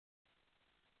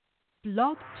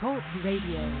Blog Talk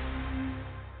Radio.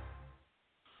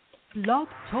 Blog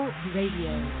Talk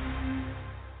Radio.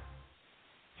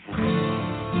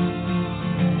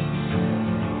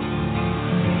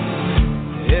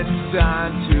 It's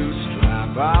time to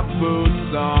strap our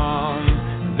boots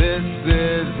on. This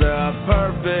is a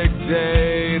perfect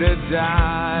day to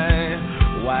die.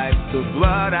 Wipe the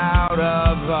blood out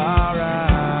of our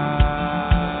eyes.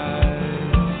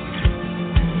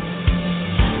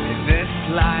 In this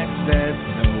life there's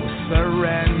no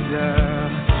surrender,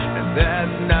 and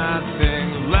there's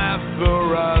nothing left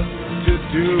for us to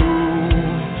do.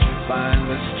 Find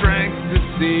the strength to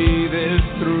see this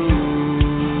through.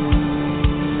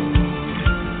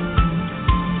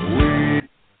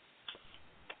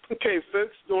 Okay,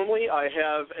 folks, normally I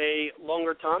have a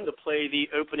longer time to play the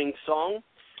opening song,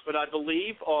 but I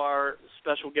believe our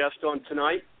special guest on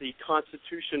tonight, the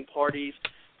Constitution Party's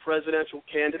presidential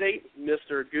candidate,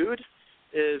 Mr. Goode,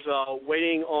 is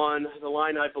waiting on the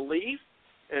line, I believe,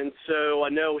 and so I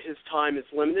know his time is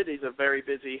limited. He's a very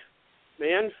busy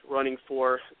man running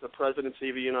for the presidency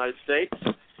of the United States,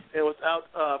 and without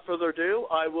further ado,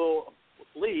 I will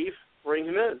bring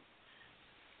him in.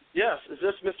 Yes, is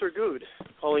this Mr. Goode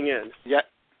calling in? Yeah.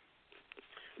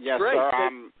 Yes, Great. sir.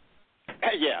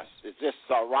 Yes. Is this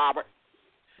Robert?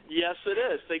 Yes, it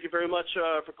is. Thank you very much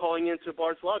for calling in to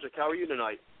Bards Logic. How are you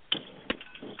tonight?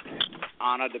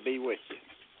 Honored to be with you.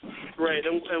 Great,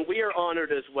 and we are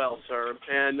honored as well, sir.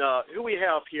 And who we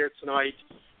have here tonight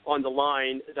on the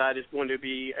line that is going to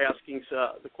be asking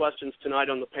the questions tonight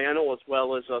on the panel, as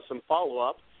well as some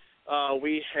follow-up,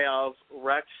 we have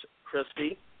Rex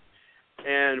Christie.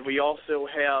 And we also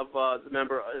have the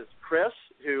member Chris,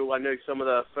 who I know some of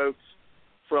the folks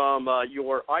from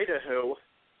your Idaho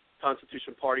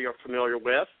Constitution Party are familiar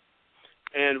with.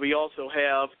 And we also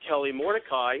have Kelly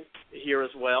Mordecai here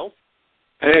as well.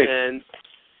 Hey. And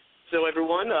so,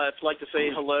 everyone, I'd like to say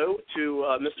hello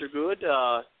to Mr. Goode.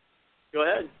 Go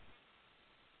ahead.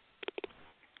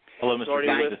 Hello, Mr.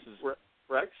 Goode. This is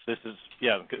Rex.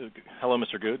 Hello,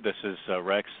 Mr. Goode. This is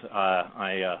Rex.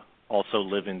 I also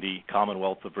live in the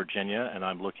Commonwealth of Virginia, and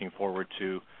I'm looking forward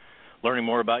to learning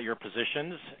more about your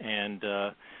positions and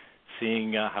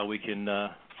seeing how we can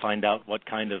find out what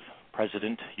kind of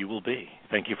president you will be.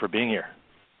 Thank you for being here.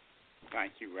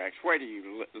 Thank you, Rex. Where do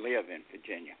you live in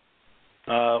Virginia?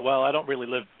 Well, I don't really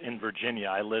live in Virginia.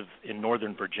 I live in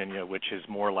Northern Virginia, which is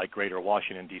more like Greater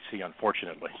Washington, D.C.,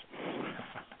 unfortunately.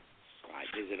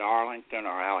 Is it Arlington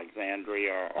or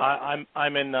Alexandria? Or...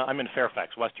 I'm in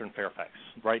Fairfax, Western Fairfax,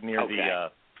 right near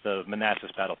the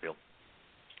Manassas battlefield.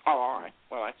 Oh, all right.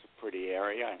 Well, that's a pretty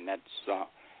area, and that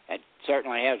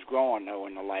certainly has grown though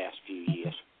in the last few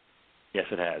years. Yes,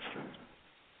 it has.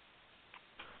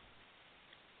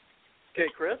 Okay,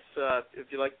 Chris, if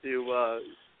you'd like to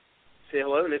say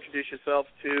hello and introduce yourself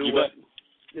to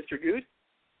Mr. Goode.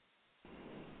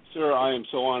 Sir, I am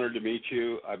so honored to meet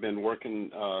you. I've been working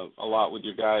a lot with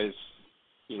you guys,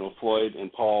 Floyd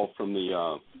and Paul from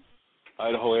the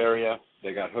Idaho area.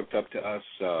 They got hooked up to us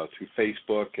through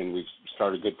Facebook, and we've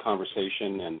started a good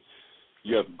conversation. And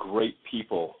you have great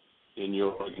people in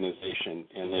your organization,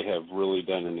 and they have really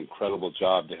done an incredible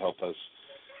job to help us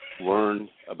learn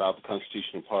about the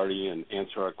Constitutional Party and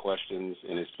answer our questions.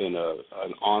 And it's been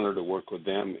an honor to work with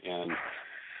them,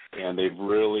 and they've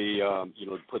really,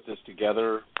 put this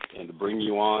together and to bring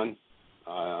you on.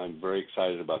 I'm very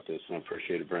excited about this, and I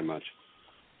appreciate it very much.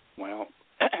 Well,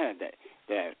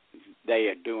 they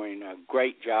are doing a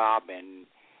great job, and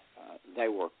they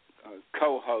were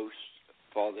co-hosts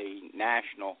for the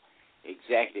National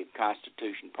Executive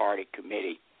Constitution Party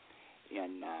Committee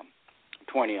in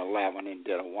 2011 and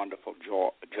did a wonderful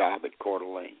job at Coeur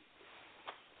d'Alene.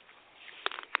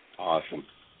 Awesome.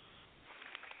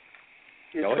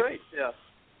 It's great, yeah.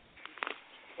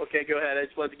 Okay, go ahead. I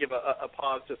just wanted to give a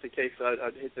pause just in case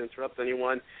I'd hate to interrupt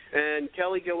anyone. And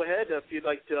Kelly, go ahead if you'd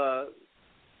like to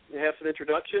have some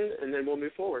introduction, and then we'll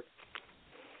move forward.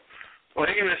 Well,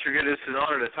 hey, Mr. Goode, it's an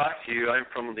honor to talk to you. I'm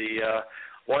from the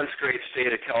once great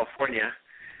state of California,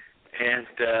 and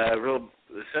real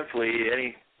simply,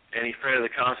 any friend of the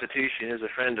Constitution is a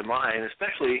friend of mine,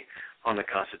 especially on the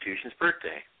Constitution's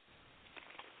birthday.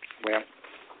 Well,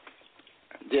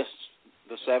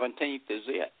 the 17th is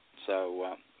it,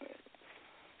 so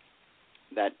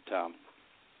that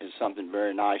is something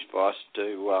very nice for us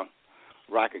to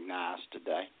recognize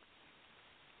today.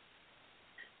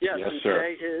 Yes, sir.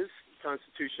 Today is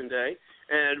Constitution Day,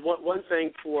 and one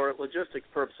thing for logistics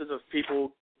purposes, of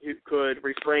people who could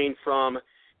refrain from,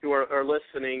 who are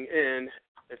listening in,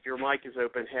 if your mic is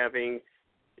open, having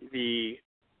the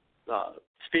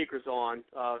speakers on,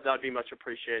 that would be much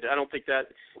appreciated. I don't think that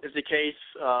is the case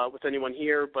with anyone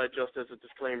here, but just as a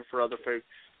disclaimer for other folks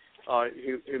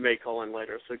who may call in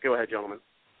later. So go ahead, gentlemen.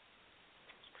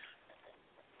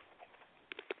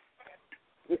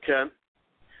 Okay.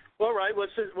 Well, all right.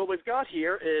 What we've got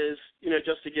here is,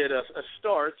 just to get a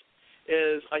start,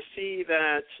 is I see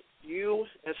that you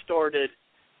have started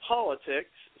politics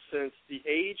since the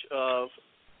age of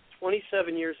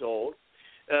 27 years old.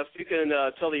 If you can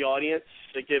tell the audience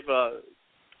to give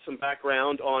some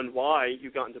background on why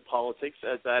you got into politics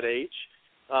at that age,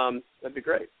 that'd be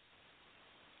great.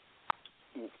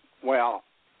 Well,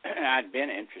 I'd been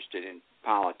interested in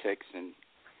politics and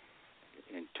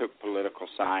took political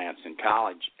science in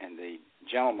college, and the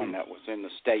gentleman that was in the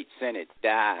state senate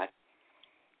died,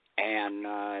 and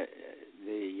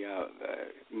the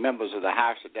members of the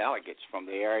House of Delegates from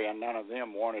the area, none of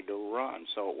them wanted to run,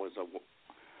 so it was a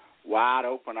wide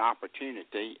open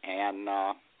opportunity, and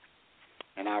I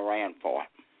ran for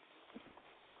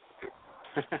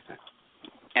it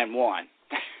and won.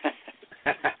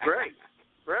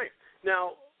 Great.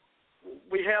 Now,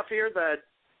 we have here that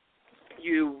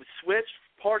you switched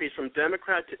parties from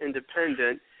Democrat to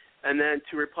Independent and then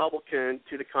to Republican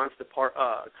to the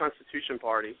Constitution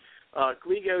Party. Can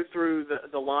we go through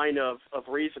the line of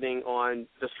reasoning on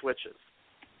the switches?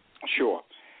 Sure.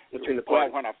 Between the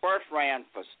parties? Well, when I first ran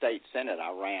for state senate,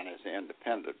 I ran as an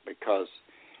independent because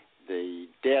the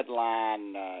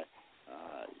deadline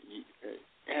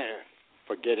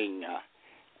for getting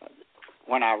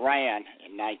when I ran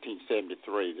in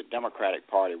 1973, the Democratic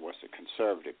Party was the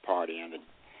conservative party, and the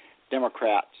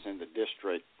Democrats in the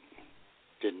district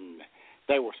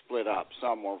they were split up.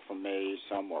 Some were for me,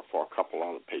 some were for a couple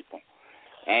other people.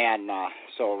 And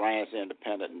so I ran as an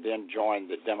independent and then joined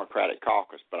the Democratic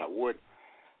caucus. But I would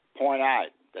point out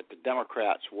that the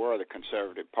Democrats were the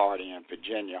conservative party in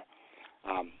Virginia.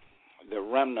 The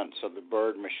remnants of the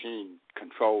Byrd machine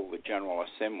controlled the General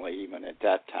Assembly even at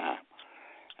that time.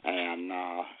 And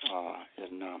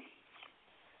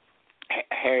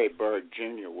Harry Byrd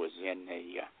Jr. was in the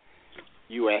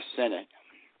U.S. Senate,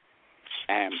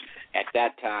 and at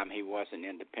that time he was an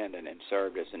independent and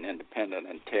served as an independent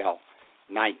until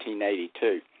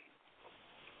 1982.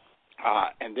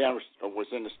 And then was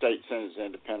in the state Senate as an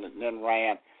independent, and then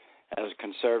ran as a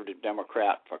conservative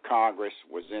Democrat for Congress,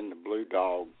 was in the Blue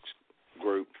Dogs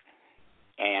group,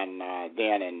 and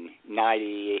then in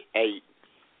 98,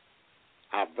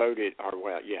 I voted,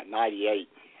 98,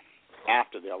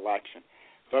 after the election,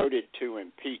 voted to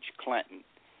impeach Clinton,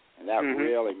 and that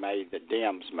really made the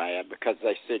Dems mad because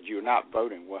they said, you're not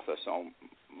voting with us on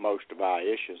most of our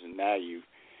issues, and now you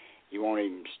won't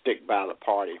even stick by the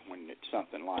party when it's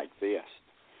something like this.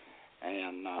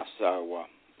 And so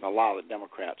a lot of the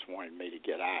Democrats wanted me to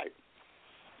get out,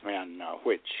 and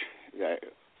which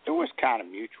it was kind of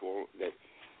mutual. That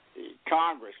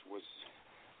Congress was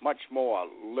much more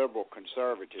liberal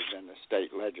conservative than the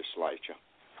state legislature.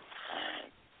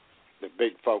 The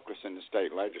big focus in the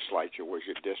state legislature was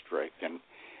your district, and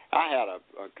I had a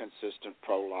consistent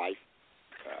pro-life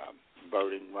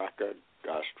voting record,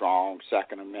 strong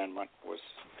Second Amendment, was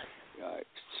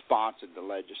sponsored the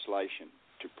legislation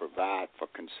to provide for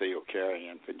concealed carry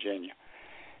in Virginia.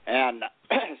 And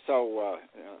so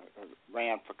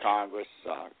ran for Congress,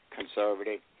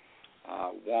 conservative,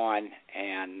 won,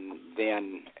 and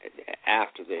then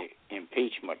after the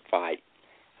impeachment fight,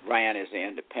 ran as an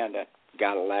independent,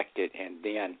 got elected, and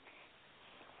then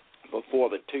before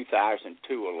the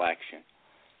 2002 election,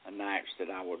 announced that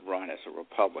I would run as a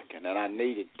Republican. And I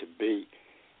needed to be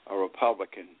a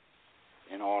Republican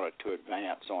in order to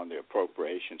advance on the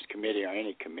Appropriations Committee or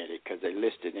any committee, because they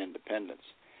listed independents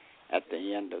at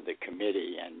the end of the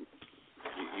committee, and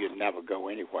you'd never go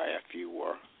anywhere if you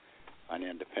were an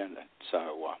independent.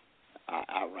 So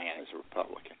I ran as a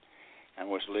Republican and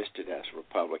was listed as a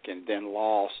Republican, then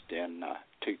lost in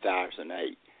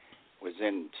 2008, was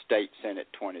in state Senate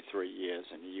 23 years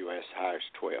and the U.S. House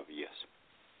 12 years.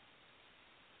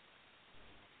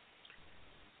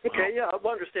 Okay, yeah, I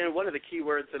understand. One of the key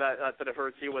words that I've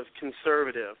heard here was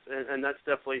conservative, and that's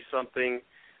definitely something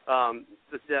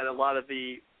that a lot of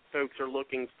the folks are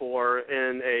looking for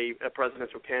in a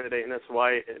presidential candidate, and that's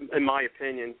why, in my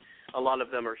opinion, a lot of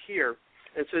them are here.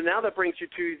 And so now that brings you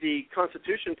to the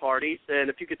Constitution Party, and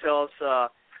if you could tell us,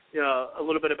 a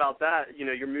little bit about that.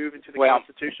 You're moving to the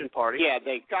Constitution Party. Yeah,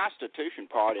 the Constitution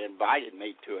Party invited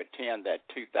me to attend that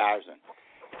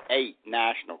 2008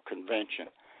 National Convention.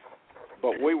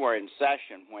 But we were in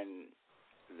session when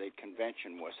the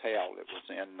convention was held. It was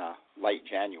in late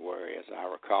January, as I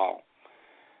recall.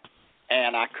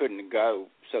 And I couldn't go,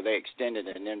 so they extended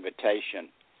an invitation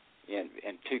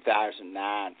in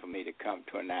 2009 for me to come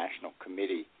to a national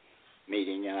committee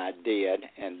meeting, and I did.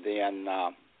 And then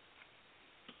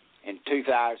in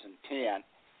 2010,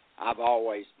 I've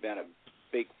always been a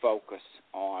big focus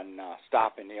on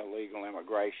stopping illegal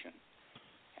immigration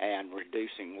and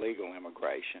reducing legal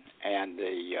immigration. And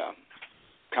the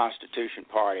Constitution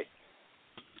Party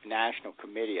National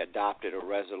Committee adopted a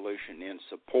resolution in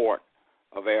support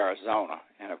of Arizona.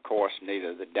 And, of course,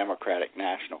 neither the Democratic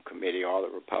National Committee or the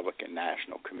Republican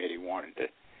National Committee wanted to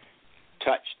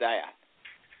touch that.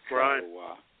 Right.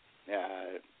 So,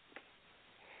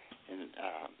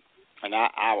 and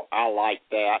I liked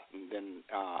that, and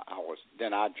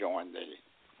then I joined the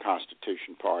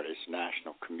Constitution Party's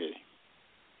National Committee,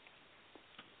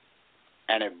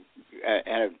 and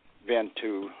have been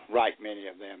to right many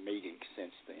of their meetings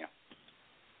since then.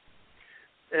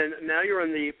 And now you're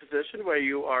in the position where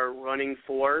you are running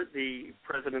for the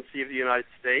presidency of the United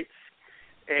States.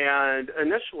 And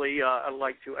initially, I'd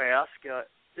like to ask,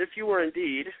 if you were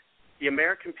indeed, the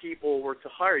American people were to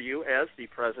hire you as the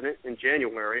president in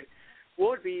January, what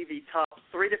would be the top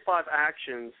 3 to 5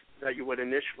 actions that you would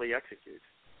initially execute?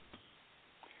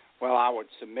 Well, I would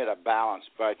submit a balanced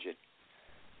budget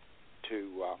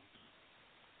to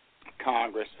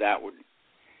Congress. That would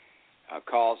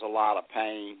cause a lot of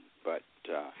pain, but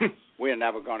we're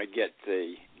never going to get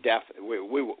the deficit.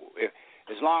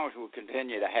 As long as we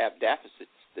continue to have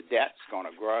deficits, the debt's going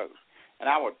to grow. And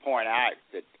I would point out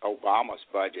that Obama's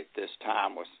budget this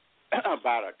time was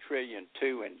about $1.2 trillion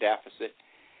in deficit,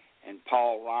 and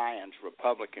Paul Ryan's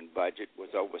Republican budget was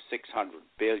over $600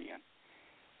 billion.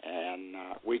 And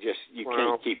you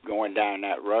can't keep going down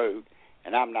that road.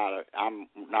 And I'm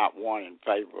not one in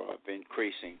favor of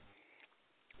increasing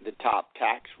the top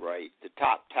tax rate. The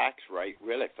top tax rate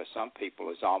really for some people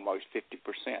is almost 50%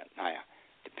 now,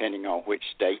 depending on which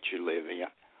state you live in.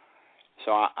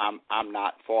 So I'm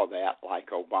not for that like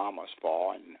Obama's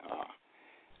for, and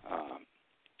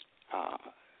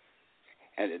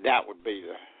that would be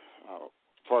the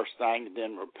first thing. And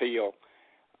then repeal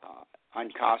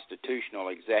unconstitutional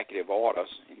executive orders,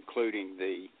 including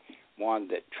the one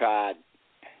that tried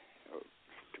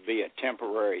to be a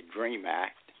temporary DREAM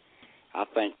Act. I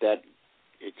think that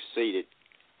exceeded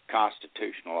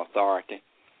constitutional authority.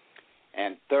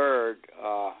 And third,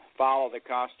 follow the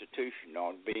Constitution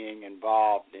on being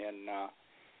involved in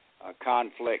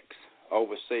conflicts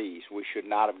overseas. We should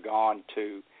not have gone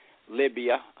to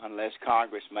Libya unless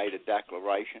Congress made a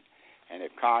declaration. And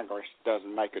if Congress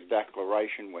doesn't make a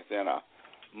declaration within a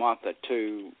month or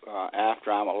two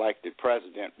after I'm elected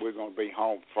president, we're going to be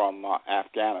home from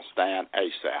Afghanistan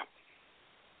ASAP.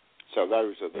 So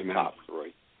those are the top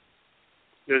 3.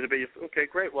 Okay,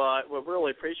 great. Well, we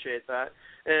really appreciate that.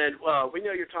 And we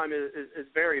know your time is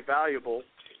very valuable,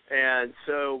 and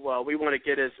so we want to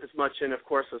get as much in, of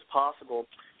course, as possible.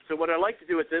 So what I'd like to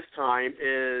do at this time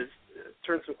is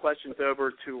turn some questions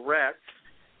over to Rex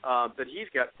that he's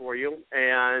got for you,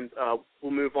 and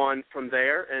we'll move on from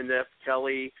there. And if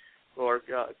Kelly or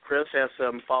Chris has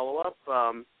some follow-up,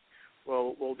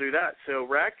 we'll do that. So,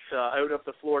 Rex, I open up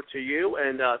the floor to you,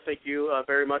 and thank you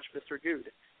very much, Mr.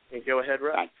 Goode. And go ahead,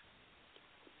 Rex.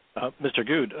 Mr.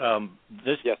 Goode,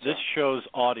 this show's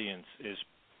audience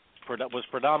was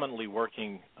predominantly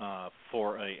working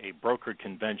for a brokered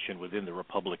convention within the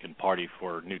Republican Party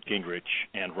for Newt Gingrich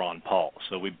and Ron Paul.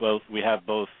 So we have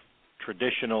both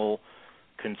traditional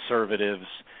conservatives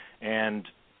and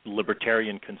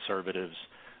libertarian conservatives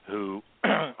who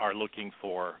are looking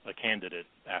for a candidate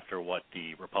after what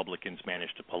the Republicans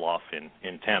managed to pull off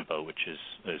in Tampa, which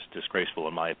is disgraceful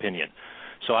in my opinion.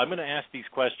 So I'm going to ask these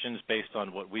questions based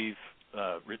on what we've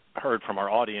heard from our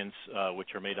audience,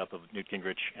 which are made up of Newt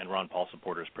Gingrich and Ron Paul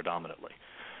supporters predominantly.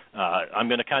 I'm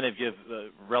going to kind of give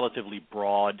relatively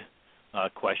broad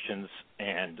questions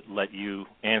and let you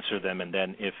answer them, and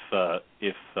then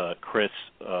if Chris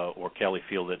or Kelly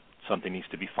feel that something needs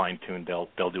to be fine-tuned,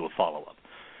 they'll do a follow-up.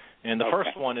 And the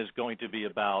first one is going to be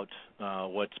about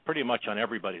what's pretty much on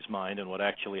everybody's mind and what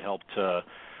actually helped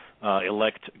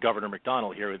elect Governor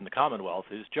McDonnell here in the Commonwealth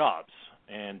is jobs.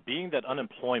 And being that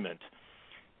unemployment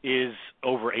is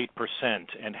over 8%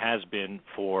 and has been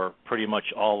for pretty much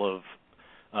all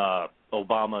of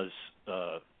Obama's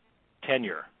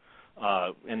tenure,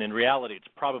 and in reality it's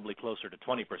probably closer to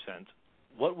 20%,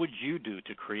 what would you do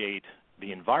to create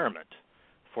the environment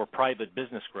for private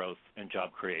business growth and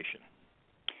job creation?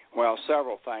 Well,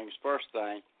 several things. First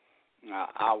thing,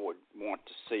 I would want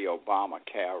to see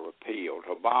Obamacare repealed.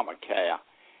 Obamacare,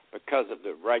 because of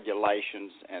the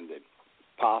regulations and the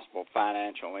possible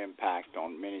financial impact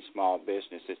on many small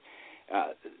businesses,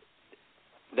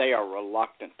 they are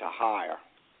reluctant to hire,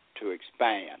 to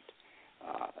expand.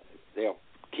 they'll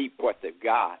keep what they've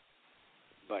got,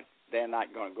 but they're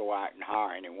not going to go out and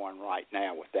hire anyone right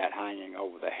now with that hanging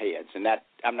over their heads. And that,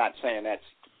 I'm not saying that's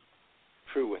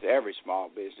true with every small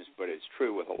business, but it's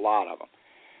true with a lot of them.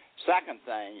 Second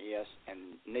thing is, and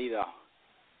neither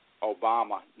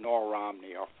Obama nor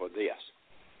Romney are for this,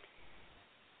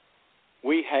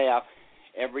 we have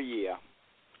every year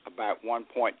about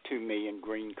 1.2 million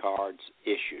green cards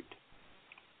issued.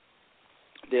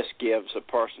 This gives a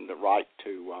person the right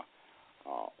to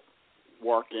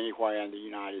work anywhere in the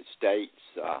United States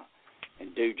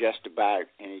and do just about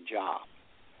any job.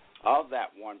 Of that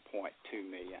 1.2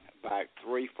 million, about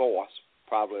 3/4,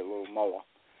 probably a little more,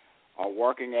 are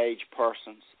working age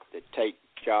persons that take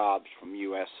jobs from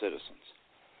U.S. citizens.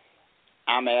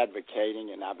 I'm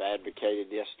advocating, and I've advocated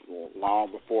this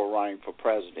long before running for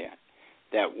president,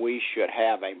 that we should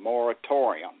have a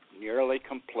moratorium, nearly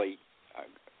complete,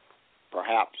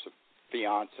 perhaps a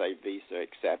fiancé visa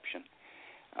exception,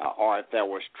 or if there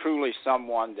was truly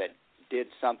someone that did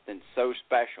something so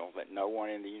special that no one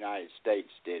in the United States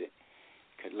did it,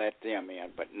 could let them in,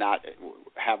 but not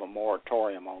have a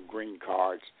moratorium on green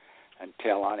cards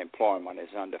until unemployment is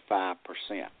under 5%.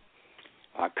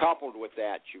 Coupled with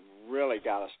that, you really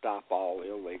got to stop all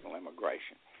illegal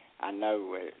immigration. I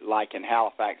know, like in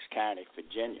Halifax County,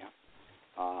 Virginia,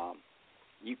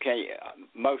 you can't.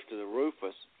 Most of the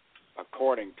roofers,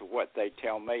 according to what they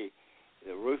tell me,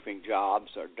 the roofing jobs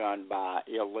are done by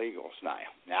illegals now.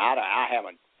 Now, I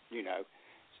haven't,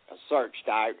 searched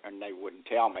out, and they wouldn't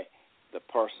tell me the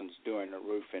person's doing the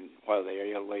roofing, whether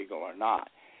they're illegal or not.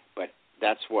 But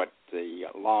that's what the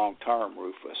long-term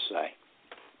roofers say.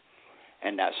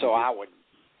 And so I would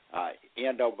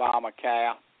end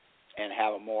Obamacare and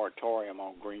have a moratorium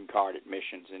on green card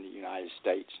admissions in the United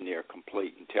States near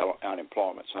complete until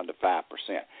unemployment's under 5%.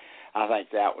 I think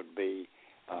that would be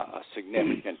a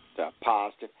significant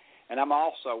positive. And I'm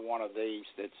also one of these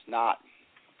that's not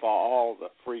for all the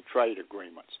free trade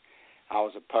agreements. I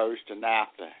was opposed to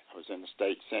NAFTA. I was in the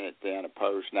state Senate then,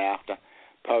 opposed NAFTA,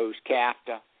 opposed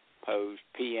CAFTA, opposed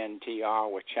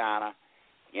PNTR with China,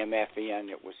 MFN.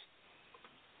 It was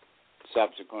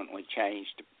subsequently changed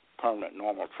to permanent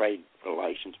normal trade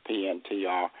relations,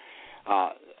 PNTR.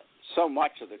 So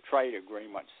much of the trade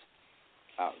agreements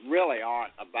really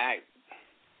aren't about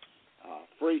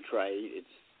free trade.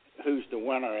 It's who's the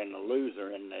winner and the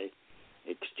loser in the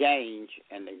exchange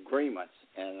and the agreements.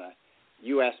 And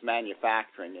U.S.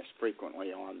 manufacturing is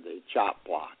frequently on the chop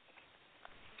block.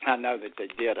 I know that they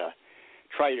did a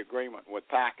trade agreement with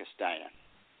Pakistan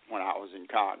when I was in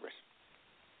Congress.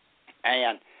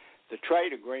 And the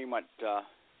trade agreement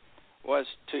was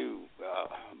to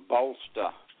bolster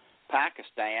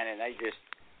Pakistan, and they just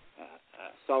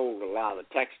sold a lot of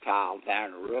the textiles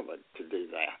down the river to do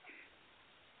that.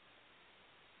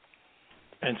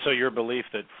 And so your belief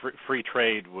that free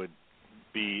trade would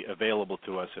be available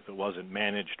to us if it wasn't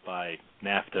managed by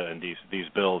NAFTA and these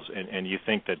bills, and you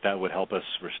think that would help us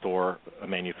restore a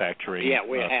manufacturing Yeah,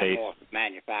 we have base? more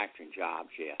manufacturing jobs,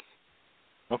 yes.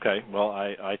 Okay, well,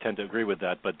 I tend to agree with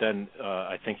that, but then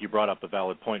I think you brought up a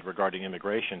valid point regarding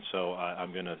immigration, so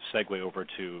I'm going to segue over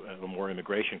to a more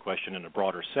immigration question in a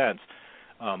broader sense.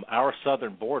 Our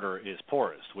southern border is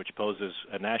porous, which poses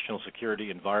a national security,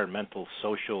 environmental,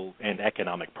 social, and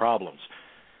economic problems.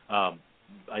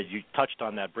 You touched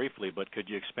on that briefly, but could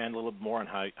you expand a little bit more on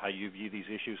how you view these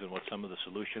issues and what some of the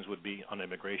solutions would be on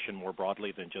immigration more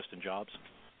broadly than just in jobs?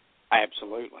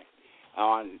 Absolutely.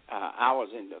 I was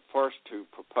in the first to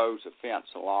propose a fence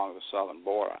along the southern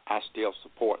border. I still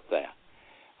support that.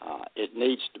 It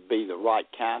needs to be the right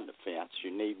kind of fence.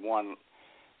 You need one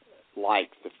like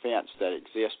the fence that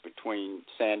exists between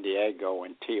San Diego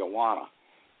and Tijuana.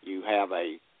 You have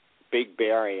a big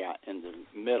barrier in the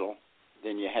middle,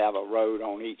 then you have a road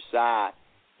on each side,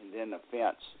 and then a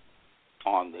fence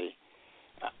on the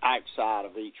outside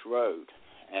of each road,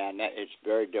 and it's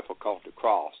very difficult to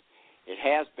cross. It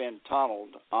has been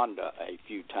tunneled under a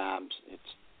few times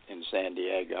in San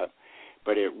Diego,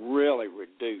 but it really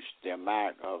reduced the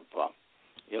amount of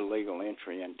illegal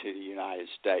entry into the United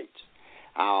States.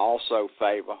 I also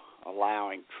favor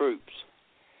allowing troops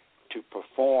to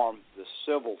perform the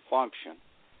civil function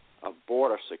of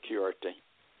border security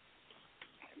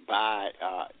by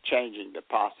changing the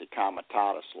Posse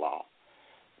Comitatus law.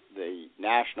 The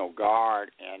National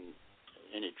Guard and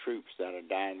any troops that are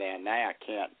down there now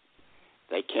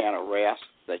they can't arrest,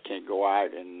 they can't go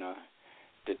out and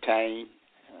detain.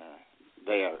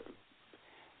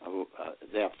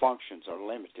 Their functions are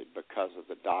limited because of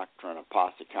the doctrine of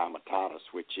Posse Comitatus,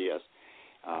 which is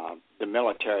the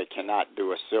military cannot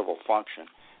do a civil function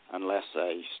unless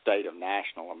a state of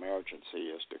national emergency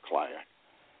is declared.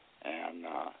 And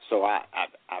so I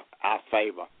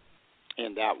favor,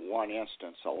 in that one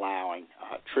instance, allowing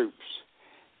troops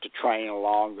to train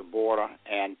along the border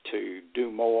and to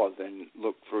do more than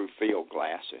look through field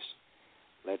glasses.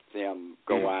 Let them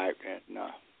go out and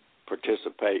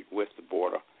participate with the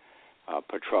Border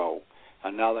Patrol.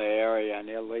 Another area in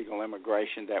illegal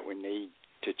immigration that we need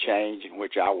to change, and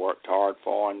which I worked hard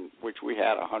for, and which we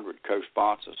had 100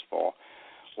 co-sponsors for,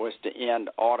 was to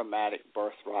end automatic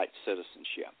birthright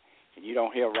citizenship. And you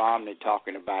don't hear Romney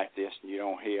talking about this, and you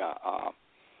don't hear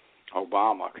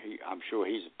Obama. I'm sure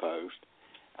he's opposed.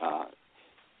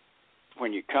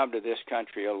 When you come to this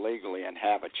country illegally and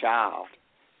have a child,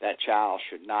 that child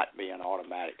should not be an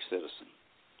automatic citizen.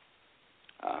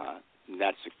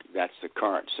 That's the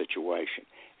current situation.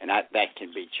 And that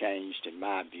can be changed, in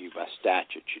my view, by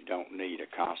statute. You don't need a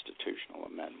constitutional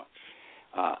amendment.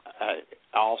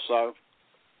 Also,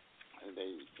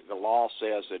 the law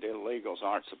says that illegals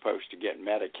aren't supposed to get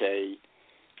Medicaid,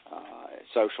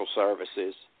 social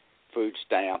services, food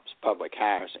stamps, public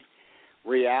housing.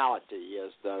 Reality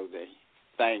is, though, the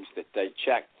things that they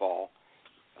check for,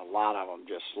 a lot of them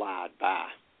just slide by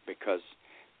because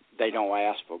they don't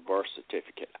ask for a birth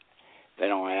certificate. They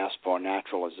don't ask for a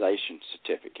naturalization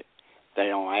certificate. They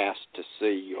don't ask to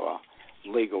see your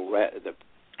the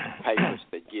papers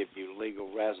that give you legal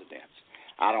residence.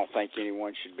 I don't think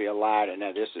anyone should be allowed, and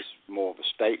now this is more of a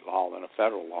state law than a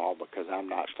federal law, because I'm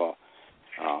not for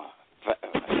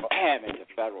having the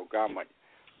federal government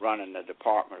running the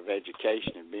Department of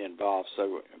Education and be involved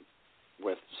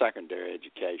with secondary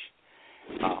education.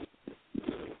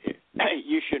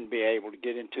 You shouldn't be able to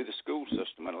get into the school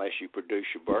system unless you produce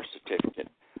your birth certificate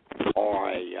or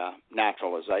a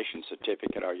naturalization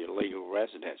certificate or your legal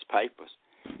residence papers.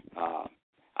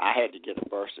 I had to get a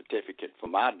birth certificate for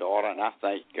my daughter, and I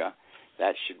think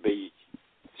that should be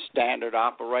standard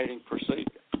operating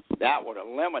procedure. That would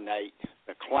eliminate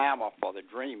the clamor for the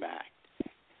DREAM Act.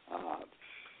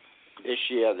 This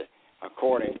year,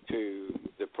 according to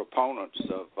the proponents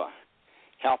of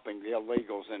helping the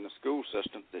illegals in the school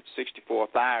system, that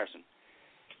 64,000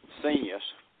 seniors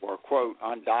were, quote,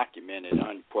 undocumented,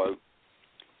 unquote,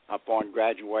 upon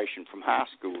graduation from high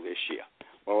school this year.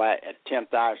 Well, at $10,000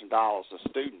 a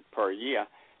student per year,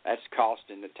 that's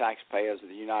costing the taxpayers of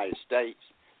the United States,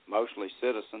 mostly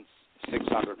citizens,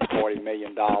 $640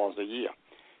 million a year.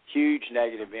 Huge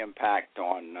negative impact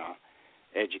on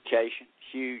education,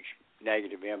 huge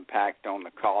negative impact on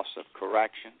the cost of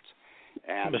corrections.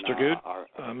 And, Mr. Goode?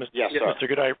 Yes, sir. Mr.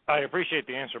 Goode, I appreciate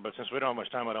the answer, but since we don't have much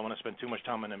time, I don't want to spend too much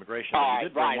time on immigration. Right.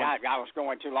 I was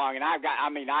going too long, and I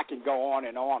can go on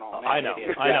and on that. I know,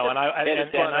 and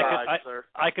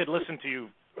I could listen to you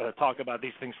talk about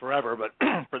these things forever, but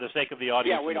for the sake of the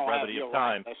audience and the brevity of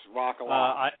time, let's rock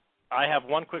along. I have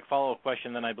one quick follow-up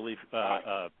question, then I believe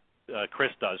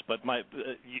Chris does. But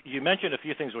you mentioned a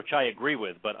few things which I agree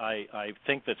with, but I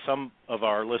think that some of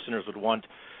our listeners would want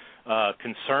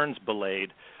concerns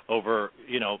belayed over,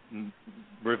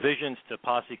 revisions to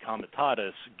posse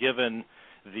comitatus, given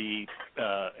the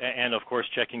and of course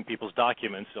checking people's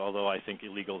documents. Although I think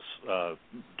illegals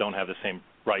don't have the same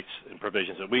rights and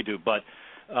provisions that we do, but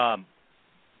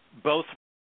both.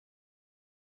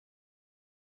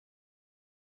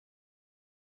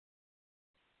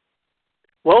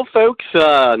 Well, folks,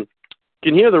 you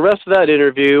can hear the rest of that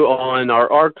interview on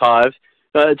our archives.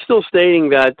 It's still stating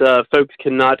that folks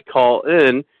cannot call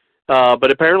in,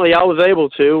 but apparently I was able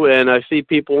to, and I see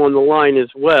people on the line as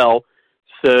well.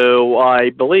 So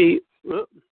I believe...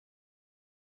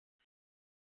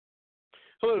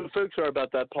 Hello, folks. Sorry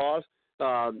about that pause.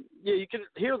 Yeah, you can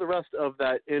hear the rest of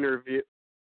that interview.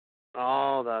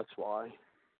 Oh, that's why.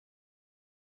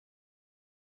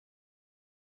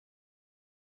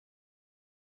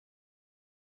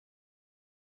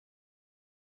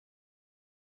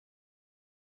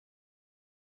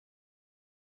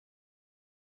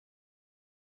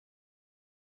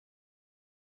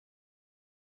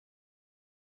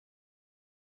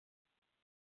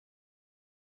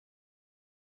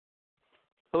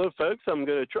 Hello, folks. I'm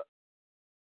going to try.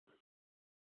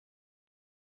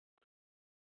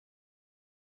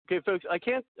 Okay, folks. I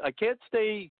can't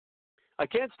stay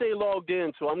logged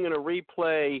in, so I'm going to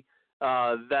replay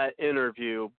that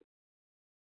interview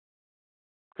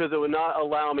because it would not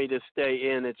allow me to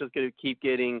stay in. It's just going to keep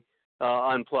getting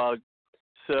unplugged.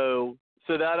 So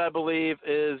that I believe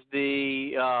is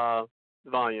the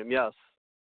volume. Yes.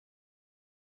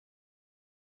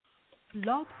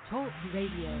 Blog Talk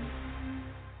Radio.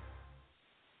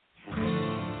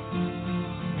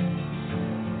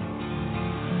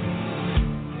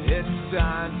 It's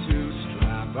time to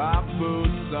strap our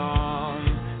boots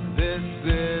on. This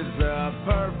is the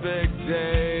perfect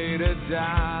day to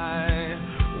die.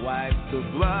 Wipe the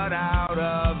blood out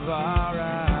of our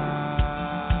eyes.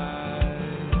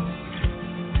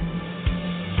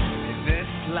 In this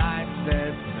life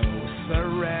there's no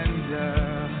surrender,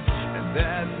 and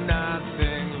there's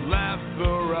nothing left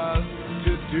for us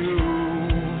to do.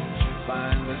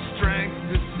 Find the strength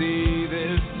to see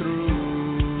this through.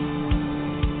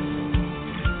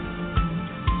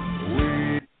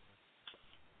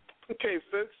 Okay,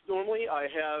 folks, normally I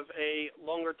have a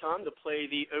longer time to play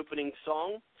the opening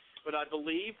song, but I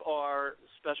believe our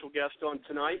special guest on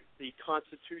tonight, the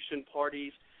Constitution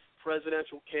Party's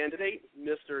presidential candidate,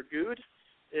 Mr. Goode,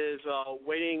 is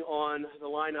waiting on the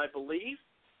line, I believe,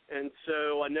 and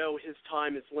so I know his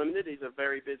time is limited. He's a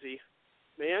very busy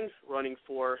man running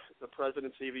for the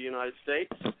presidency of the United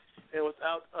States, and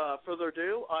without further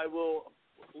ado, I will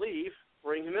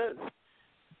bring him in.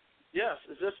 Yes,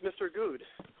 is this Mr. Goode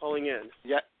calling in?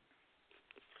 Yes,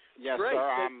 Great.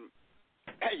 sir.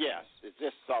 Yes. Is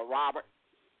this Robert?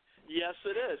 Yes,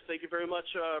 it is. Thank you very much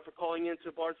for calling in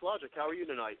to Bards Logic. How are you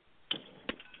tonight?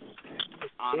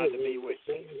 Honored to be with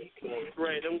you.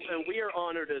 Great, and we are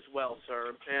honored as well,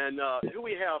 sir. And who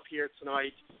we have here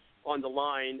tonight on the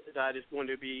line that is going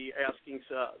to be asking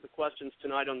the questions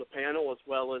tonight on the panel, as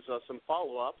well as some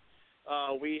follow-up.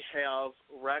 We have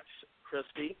Rex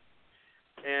Christie.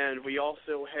 And we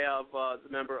also have the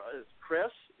member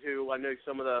Chris, who I know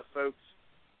some of the folks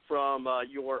from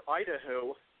your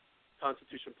Idaho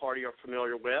Constitution Party are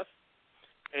familiar with.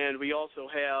 And we also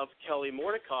have Kelly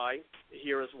Mordecai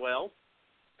here as well.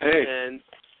 Hey. And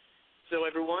so,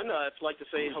 everyone, I'd like to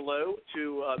say hello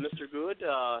to Mr. Goode.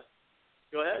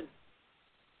 Go ahead.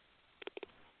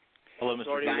 Hello, Mr.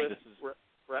 Starting Goode. with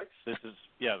Rex.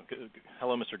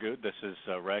 Hello, Mr. Goode. This is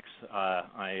Rex.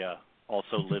 I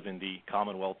also live in the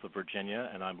Commonwealth of Virginia,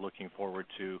 and I'm looking forward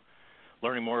to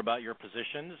learning more about your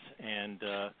positions and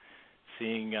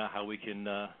seeing how we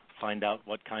can find out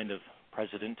what kind of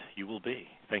president you will be.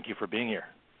 Thank you for being here.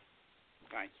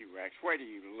 Thank you, Rex. Where do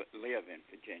you live in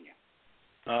Virginia?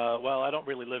 Well, I don't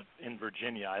really live in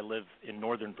Virginia. I live in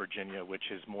Northern Virginia, which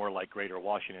is more like Greater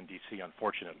Washington, D.C.,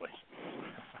 unfortunately.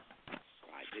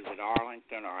 Is it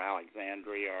Arlington or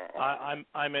Alexandria? Or...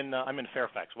 I'm in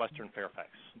Fairfax, Western Fairfax,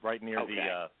 right near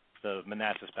the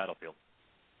Manassas battlefield.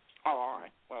 Oh, all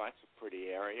right. Well, that's a pretty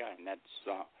area, and that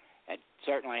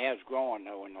certainly has grown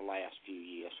though in the last few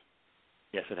years.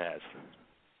 Yes, it has.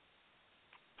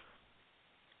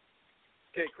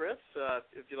 Okay, Chris,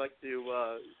 if you'd like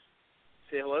to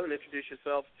say hello and introduce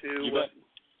yourself to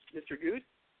Mr. Goode.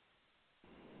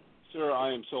 Sir,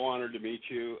 I am so honored to meet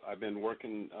you. I've been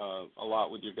working a lot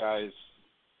with you guys,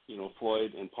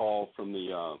 Floyd and Paul from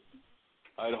the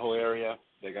Idaho area.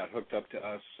 They got hooked up to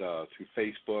us through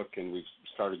Facebook, and we've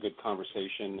started a good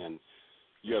conversation. And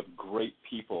you have great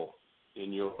people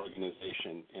in your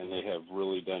organization, and they have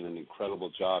really done an incredible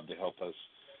job to help us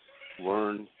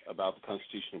learn about the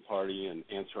Constitutional Party and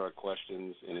answer our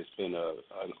questions. And it's been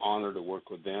an honor to work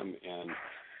with them,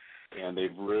 and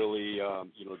they've really,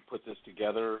 put this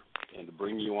together and to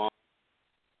bring you on.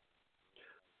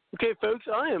 Okay, folks,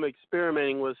 I am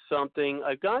experimenting with something.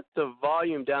 I got the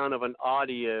volume down of an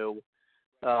audio,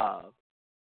 of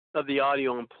the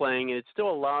audio I'm playing, and it's still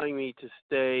allowing me to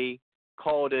stay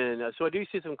called in. So I do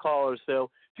see some callers. So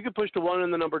if you could push the 1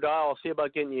 on the number dial, I'll see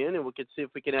about getting you in, and we can see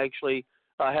if we can actually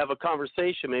have a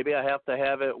conversation. Maybe I have to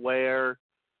have it where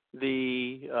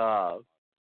the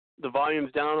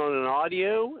volume's down on an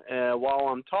audio while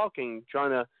I'm talking, trying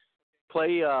to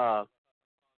play,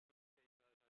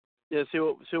 see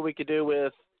what we could do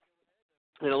with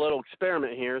a little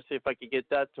experiment here, see if I could get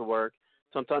that to work.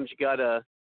 Sometimes you got to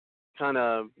kind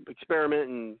of experiment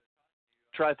and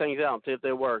try things out and see if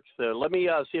they work. So let me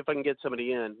see if I can get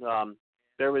somebody in.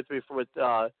 Bear with me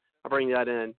I'll bring that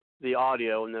in, the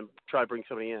audio, and then try to bring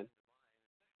somebody in.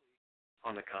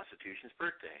 On the Constitution's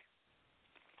birthday.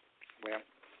 Well,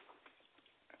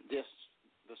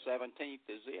 the 17th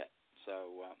is it.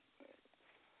 So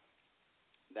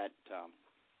that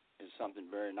is something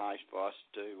very nice for us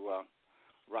to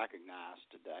recognize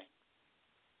today.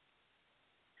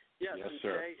 Yes,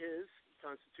 sir. Today is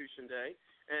Constitution Day.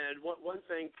 And one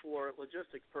thing for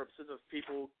logistics purposes, of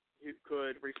people who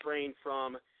could refrain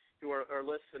from, who are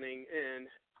listening in,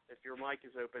 if your mic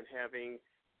is open, having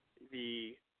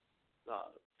the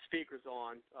speakers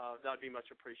on, that would be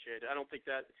much appreciated. I don't think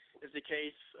that is the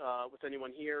case with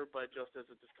anyone here, but just as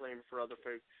a disclaimer for other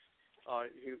folks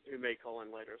who may call in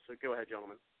later. So go ahead,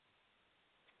 gentlemen.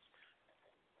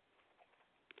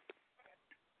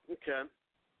 Okay.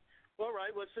 All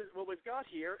right. What we've got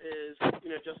here is,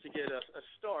 just to get a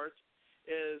start,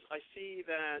 is I see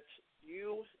that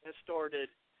you have started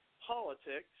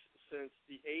politics since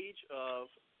the age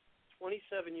of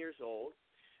 27 years old.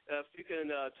 If you can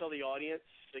tell the audience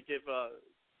to give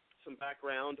some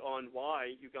background on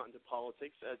why you got into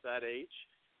politics at that age,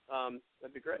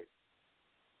 that'd be great.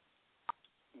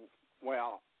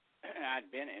 Well,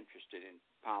 I'd been interested in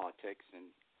politics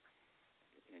and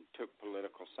took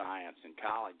political science in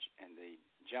college, and the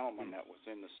gentleman that was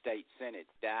in the state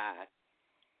senate died,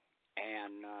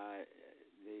 and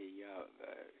the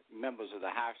members of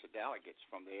the House of Delegates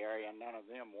from the area, none of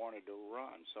them wanted to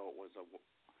run, so it was a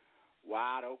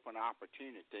wide open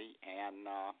opportunity, and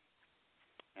I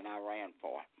ran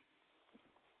for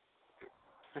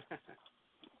it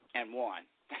and won.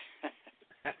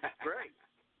 Great.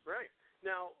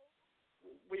 Now,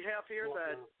 we have here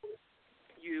that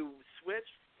you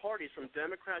switched parties from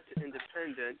Democrat to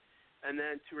Independent and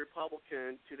then to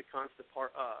Republican to the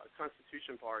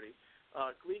Constitution Party.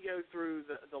 Can we go through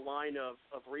the line of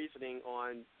reasoning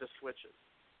on the switches?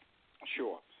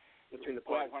 Sure. Between the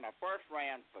parties. Well, when I first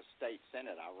ran for state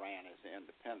senate, I ran as an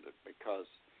independent because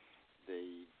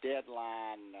the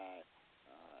deadline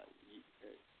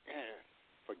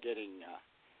for getting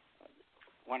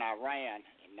when I ran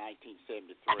in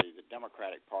 1973, the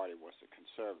Democratic Party was the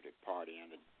conservative party,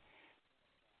 and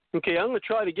Okay, I'm going to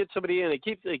try to get somebody in.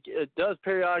 It does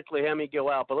periodically have me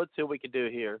go out, but let's see what we can do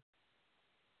here.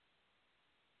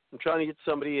 I'm trying to get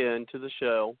somebody into the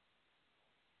show.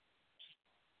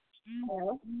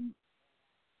 Hello.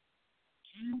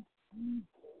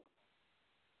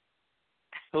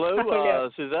 Hello,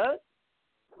 Suzette?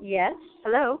 Yes.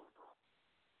 Hello.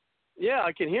 Yeah,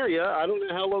 I can hear you. I don't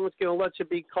know how long it's going to let you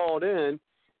be called in.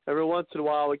 Every once in a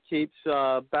while it keeps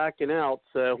backing out,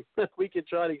 so we could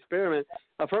try to experiment.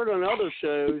 I've heard on other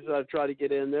shows I've tried to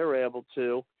get in, they're able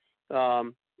to. I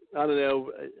don't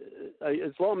know,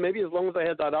 as long as I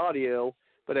have that audio,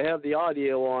 but I have the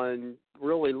audio on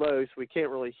really low, so we can't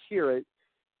really hear it.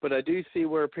 But I do see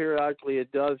where periodically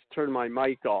it does turn my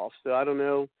mic off, so I don't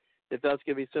know if that's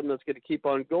going to be something that's going to keep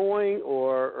on going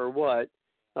or what.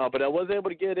 But I was able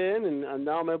to get in, and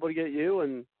now I'm able to get you,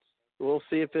 and we'll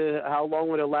see how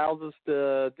long it allows us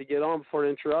to get on before it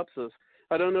interrupts us.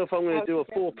 I don't know if I'm going to do a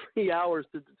full 3 hours.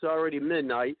 It's already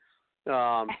midnight,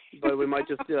 but we might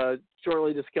just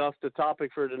shortly discuss the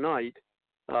topic for tonight,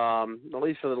 at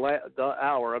least for the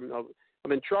hour. I've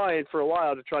been trying for a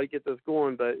while to try to get this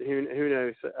going, but who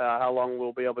knows how long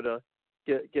we'll be able to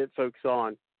get folks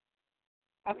on.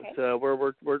 Okay. So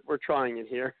we're trying it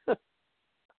here.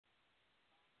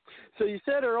 So you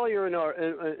said earlier in our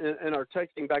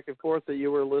texting back and forth that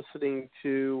you were listening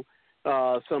to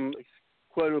some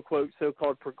quote unquote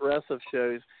so-called progressive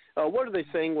shows. What are they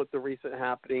saying with the recent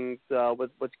happenings?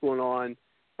 With what's going on?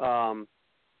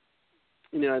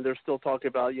 They're still talking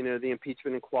about the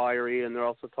impeachment inquiry, and they're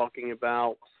also talking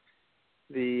about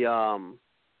the of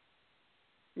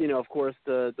course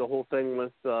the whole thing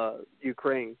with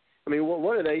Ukraine. I mean,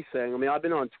 what are they saying? I mean, I've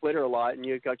been on Twitter a lot, and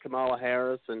you've got Kamala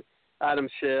Harris and Adam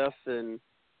Schiff, and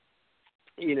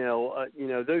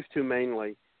those two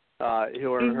mainly,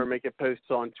 who are making posts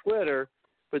on Twitter.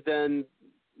 But then,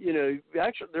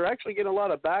 they're actually getting a lot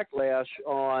of backlash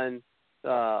on,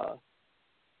 and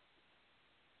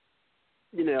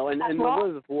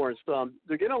Elizabeth Warren.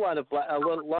 They're getting a lot of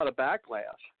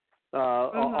backlash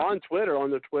on Twitter,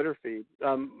 on their Twitter feed.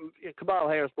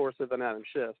 Kamala Harris more so than Adam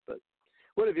Schiff. But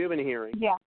what have you been hearing?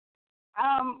 Yeah.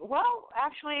 Well,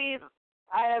 actually,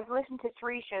 I've listened to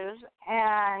 3 shows,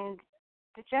 and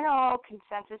the general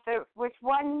consensus, there was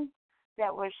one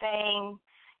that was saying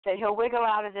that he'll wiggle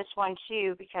out of this one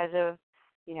too because of,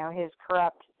 his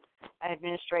corrupt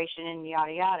administration and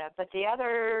yada yada. But the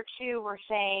other 2 were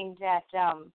saying that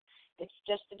it's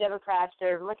just the Democrats.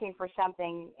 They're looking for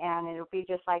something, and it'll be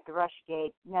just like the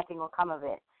Russiagate. Nothing will come of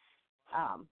it.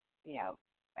 And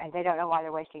they don't know why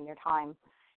they're wasting their time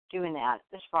doing that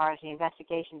as far as the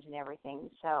investigations and everything.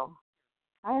 So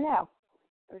I don't know.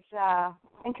 It's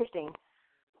interesting.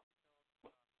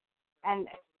 And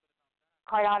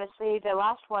quite honestly, the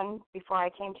last one, before I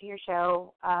came to your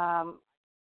show,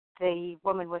 the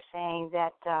woman was saying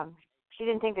that she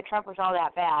didn't think that Trump was all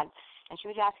that bad. And she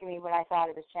was asking me what I thought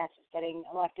of his chances of getting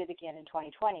elected again in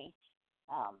 2020.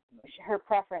 Her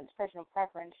personal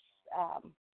preference,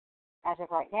 as of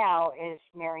right now, is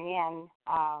Marianne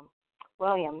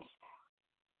Williams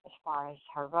as far as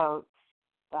her vote.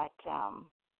 But, as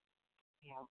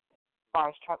far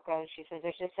as Trump goes, she says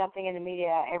there's just something in the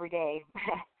media every day,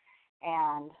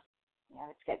 and,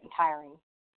 it's getting tiring.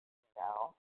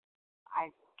 So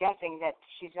I'm guessing that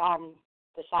she's on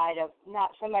the side of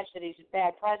not so much that he's a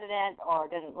bad president or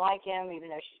doesn't like him, even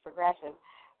though she's progressive,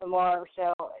 but more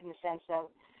so in the sense of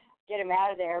get him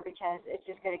out of there because it's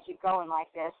just going to keep going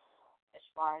like this as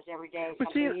far as every day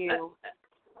something new.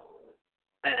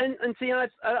 And see,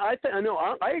 I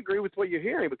agree with what you're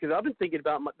hearing because I've been thinking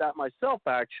about that myself.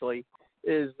 Actually,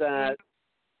 is that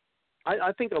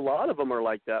I think a lot of them are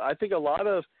like that. I think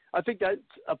that's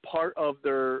a part of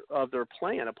their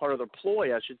plan, a part of their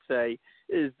ploy, I should say,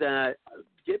 is that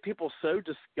get people so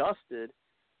disgusted,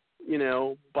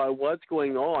 by what's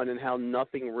going on and how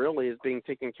nothing really is being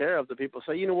taken care of. That people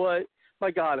say, you know what,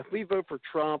 my God, if we vote for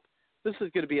Trump, this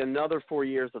is going to be another 4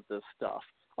 years of this stuff.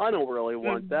 I don't really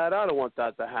want that. I don't want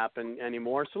that to happen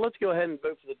anymore. So let's go ahead and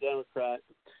vote for the Democrat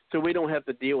so we don't have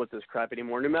to deal with this crap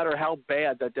anymore, no matter how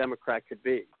bad that Democrat could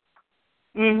be.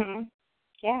 Mhm.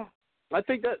 Yeah. I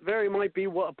think that very might be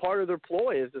what a part of their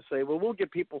ploy is to say, well, we'll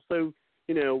get people so,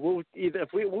 we'll either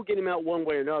we'll get him out one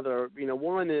way or another.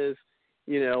 One is,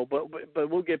 but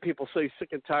we'll get people so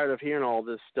sick and tired of hearing all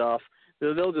this stuff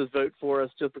that they'll just vote for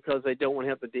us just because they don't want to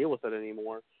have to deal with it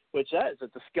anymore. Which that is a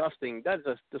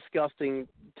disgusting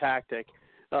tactic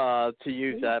to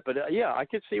use that. But I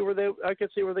could see where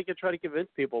they could try to convince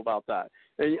people about that.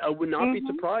 And I would not be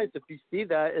surprised if you see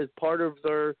that as part of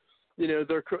their,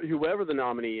 their whoever the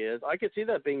nominee is. I could see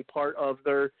that being part of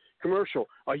their commercial.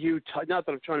 Are you not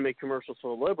that I'm trying to make commercials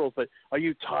for the liberals, but are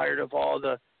you tired of all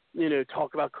the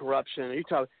talk about corruption? Are you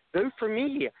tired? Vote for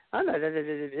me. I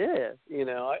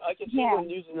could see them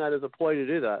using that as a ploy to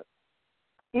do that.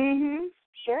 Mhm.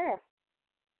 Sure.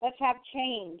 Let's have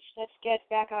change. Let's get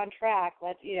back on track.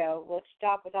 Let's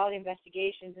stop with all the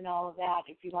investigations and all of that.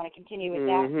 If you want to continue with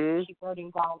that, keep voting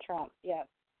Donald Trump. Yeah.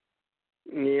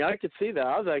 Yeah, I could see that.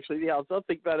 I was thinking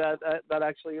about that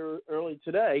actually early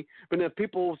today. But if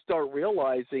people start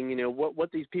realizing,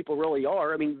 what these people really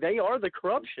are, I mean, they are the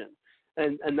corruption,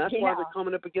 and that's why they're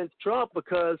coming up against Trump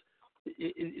because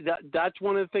that's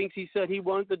one of the things he said he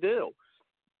wanted to do.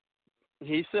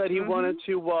 He said he wanted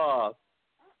to.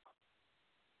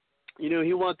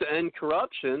 He wants to end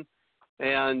corruption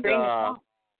and drain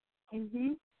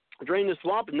the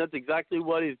swamp, and that's exactly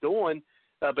what he's doing.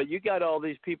 But you got all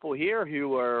these people here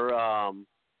who are,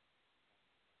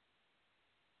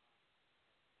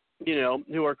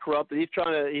 who are corrupt. He's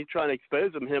trying to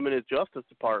expose them, him and his Justice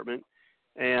Department,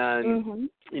 and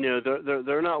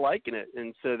they're not liking it,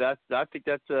 and so I think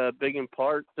that's a big in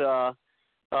part for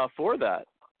that.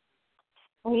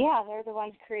 Well, yeah, they're the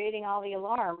ones creating all the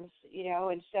alarms,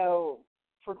 and so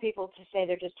for people to say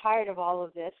they're just tired of all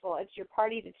of this, well, it's your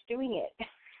party that's doing it.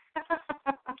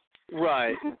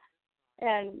 Right.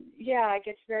 And, yeah, it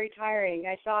gets very tiring.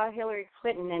 I saw Hillary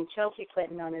Clinton and Chelsea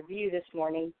Clinton on The View this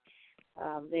morning.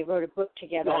 They wrote a book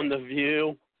together. On The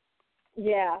View?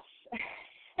 Yes.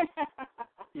 I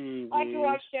like to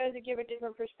watch shows that give a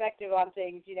different perspective on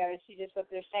things, to see just what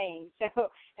they're saying. So,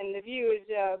 and The View is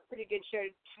a pretty good show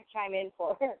to chime in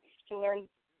for, to learn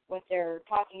what they're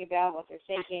talking about, what they're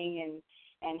thinking,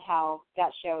 and how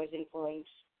that show is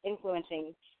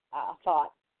influencing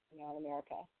thought, in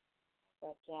America.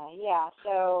 But,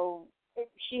 so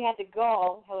she had the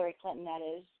gall, Hillary Clinton that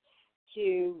is,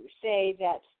 to say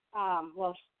that,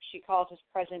 she calls his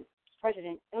president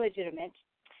illegitimate,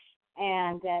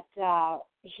 and that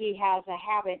he has a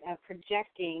habit of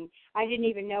projecting. I didn't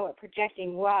even know what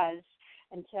projecting was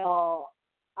until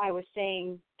I was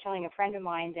telling a friend of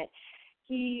mine that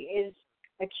he is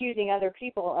accusing other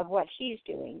people of what she's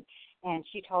doing, and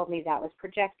she told me that was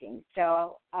projecting.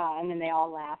 So, and then they all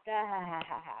laughed,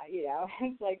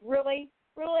 It's like, really?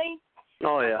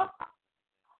 Oh, yeah.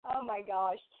 Oh, my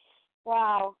gosh.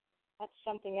 Wow. That's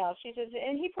something else. She says,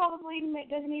 and he probably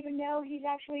doesn't even know he's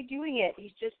actually doing it.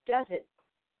 He just does it,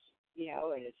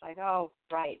 and it's like, oh,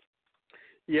 right.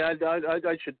 Yeah,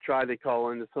 I should try to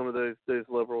call into some of those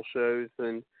liberal shows,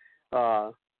 and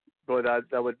boy,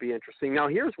 that would be interesting. Now,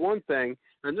 here's one thing,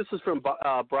 and this is from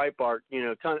Breitbart,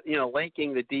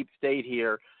 linking the deep state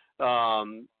here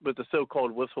with the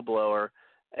so-called whistleblower,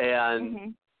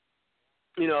 and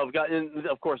I've gotten,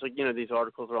 of course, these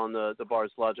articles are on the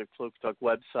Bards Logic Talk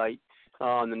website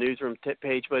on the Newsroom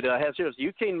page, but it has here,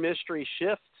 UK mystery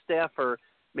Schiff staffer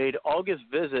made August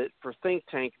visit for think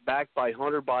tank backed by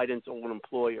Hunter Biden's own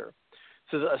employer.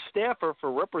 So a staffer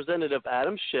for Representative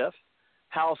Adam Schiff,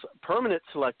 House Permanent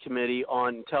Select Committee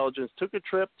on Intelligence, took a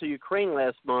trip to Ukraine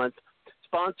last month,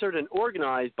 sponsored and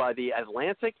organized by the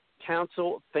Atlantic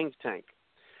Council think tank.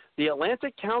 The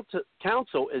Atlantic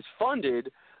Council is funded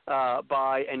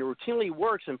by and routinely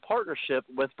works in partnership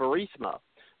with Burisma,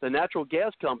 the natural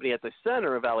gas company at the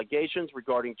center of allegations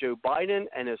regarding Joe Biden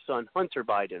and his son Hunter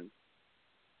Biden.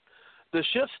 The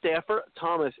Schiff staffer,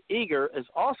 Thomas Eager, is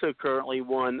also currently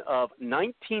one of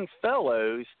 19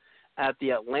 fellows at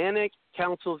the Atlantic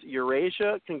Council's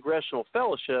Eurasia Congressional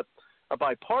Fellowship, a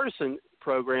bipartisan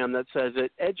program that says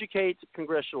it educates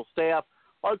congressional staff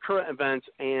on current events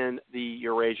in the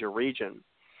Eurasia region.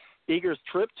 Eager's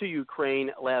trip to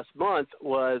Ukraine last month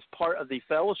was part of the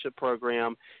fellowship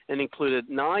program and included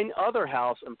 9 other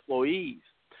House employees.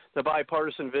 The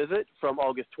bipartisan visit from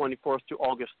August 24th to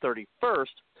August 31st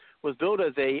was billed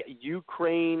as a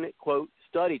Ukraine, quote,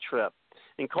 study trip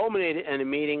and culminated in a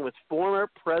meeting with former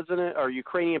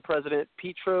Ukrainian President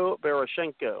Petro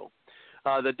Poroshenko.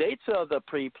 The dates of the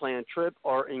pre-planned trip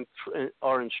are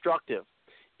instructive.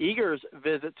 Eager's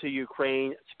visit to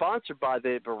Ukraine, sponsored by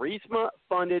the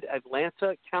Burisma-funded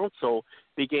Atlanta Council,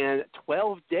 began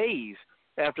 12 days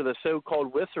after the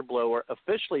so-called Whistleblower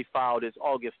officially filed his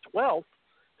August 12th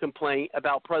complaint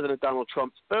about President Donald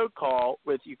Trump's phone call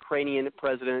with Ukrainian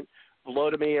President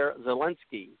Volodymyr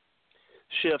Zelensky.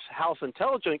 Schiff's House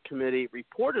Intelligence Committee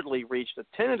reportedly reached a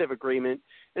tentative agreement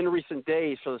in recent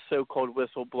days for the so-called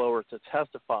whistleblower to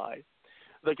testify.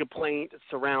 The complaint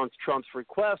surrounds Trump's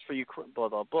request for Ukraine, blah,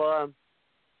 blah, blah.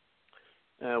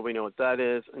 We know what that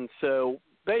is. And so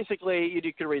basically,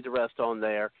 you can read the rest on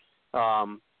there,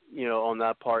 on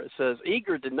that part. It says,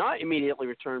 Eager did not immediately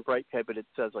return Brightcap, but it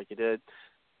says like it did.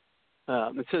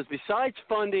 It says, besides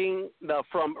funding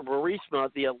from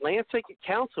Burisma, the Atlantic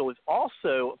Council is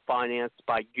also financed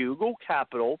by Google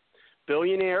Capital,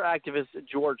 billionaire activist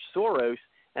George Soros,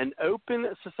 and Open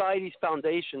Societies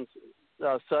Foundations,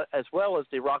 as well as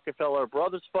the Rockefeller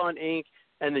Brothers Fund, Inc.,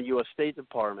 and the U.S. State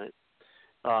Department.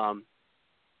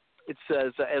 It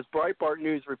says, as Breitbart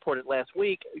News reported last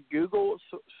week, Google,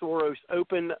 Soros,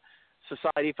 Open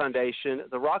Society Foundation,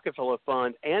 the Rockefeller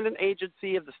Fund, and an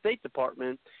agency of the State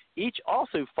Department each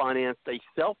also financed a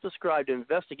self-described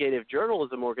investigative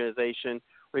journalism organization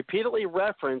repeatedly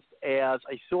referenced as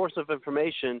a source of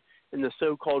information in the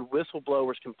so-called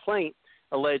whistleblower's complaint,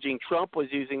 alleging Trump was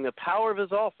using the power of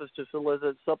his office to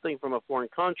solicit something from a foreign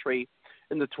country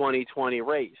in the 2020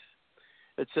 race.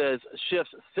 It says Schiff's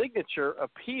signature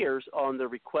appears on the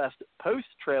request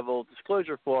post-travel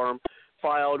disclosure form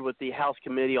filed with the House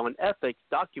Committee on Ethics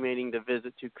documenting the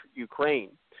visit to Ukraine.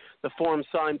 The form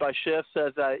signed by Schiff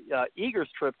says that Eager's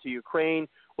trip to Ukraine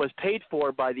was paid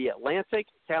for by the Atlantic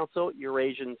Council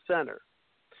Eurasian Center.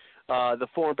 The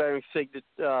form bearing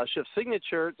Schiff's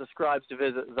signature describes the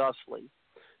visit thusly.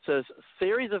 It says,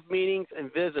 series of meetings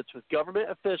and visits with government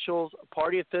officials,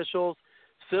 party officials,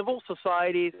 civil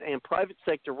societies, and private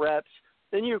sector reps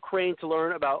in Ukraine to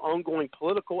learn about ongoing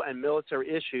political and military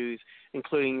issues,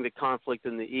 including the conflict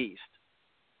in the East.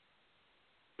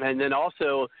 And then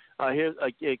also, here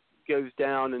it goes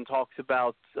down and talks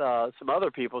about some other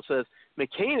people. It says,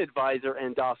 McCain advisor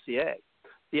and dossier.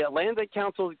 The Atlantic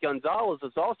Council's Gonzalez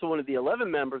is also one of the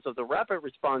 11 members of the rapid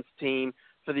response team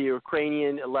for the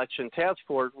Ukrainian election task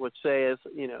force, which says,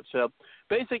 so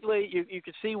basically you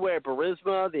can see where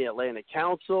Burisma, the Atlantic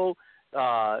Council,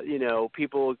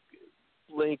 people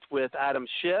linked with Adam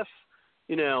Schiff,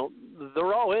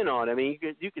 they're all in on it. I mean,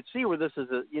 you could see where this is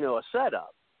a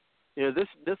setup.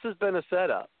 This has been a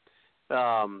setup,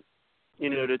 to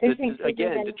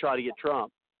try to get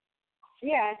Trump.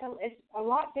 Yeah, it's a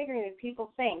lot bigger than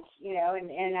people think,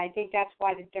 and I think that's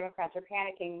why the Democrats are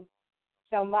panicking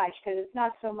so much, because it's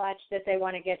not so much that they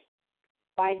want to get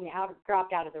Biden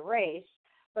dropped out of the race,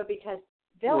 but because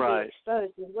they'll be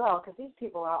exposed as well, because these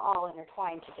people are all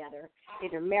intertwined together,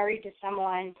 either married to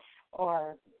someone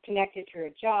or connected through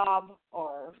a job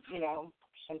or,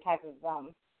 some type of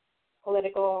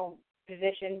political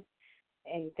position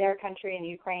in their country, in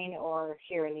Ukraine, or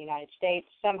here in the United States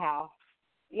somehow.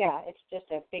 Yeah, it's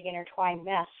just a big intertwined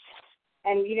mess.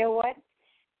 And you know what?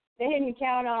 They didn't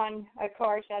count on, of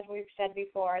course, as we've said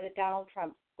before, that Donald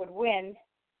Trump would win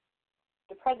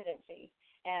the presidency.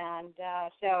 And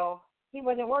so he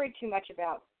wasn't worried too much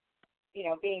about,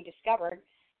 being discovered,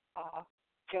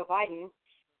 Joe Biden,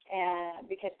 and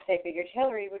because they figured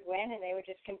Hillary would win and they would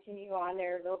just continue on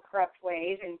their little corrupt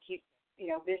ways and keep,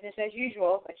 business as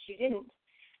usual, but she didn't.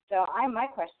 So my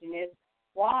question is,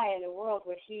 why in the world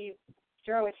would he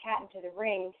throw his hat into the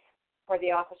ring for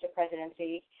the office of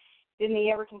presidency? Didn't he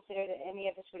ever consider that any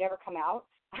of this would ever come out?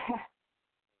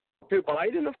 To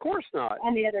Biden? Of course not.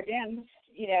 And the other Dems,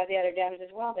 the other Dems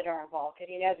as well that are involved, because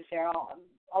he knows that they're all,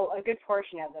 a good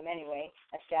portion of them anyway,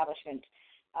 establishment,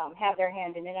 have their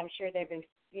hand in it. I'm sure they've been,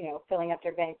 filling up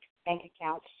their bank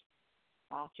accounts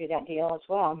through that deal as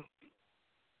well.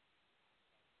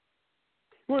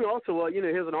 Well, and also,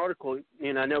 here's an article,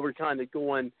 I know we're kind of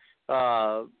going,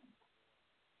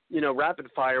 rapid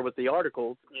fire with the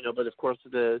article, but of course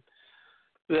the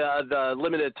the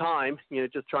limited time,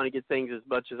 just trying to get things as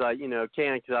much as I,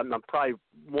 can, because I probably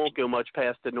won't go much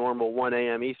past the normal 1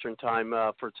 a.m. Eastern time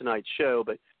for tonight's show,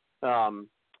 but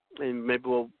and maybe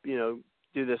we'll,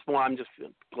 do this more. I'm just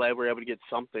glad we're able to get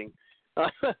something,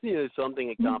 something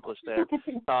accomplished there.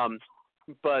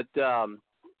 But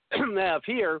now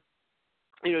here,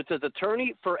 it says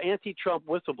attorney for anti-Trump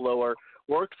whistleblower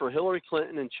worked for Hillary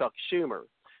Clinton and Chuck Schumer.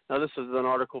 Now, this is an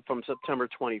article from September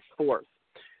 24th.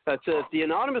 That says the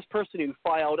anonymous person who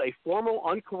filed a formal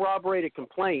uncorroborated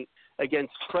complaint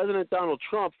against President Donald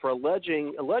Trump for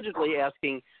allegedly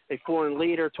asking a foreign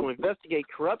leader to investigate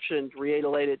corruption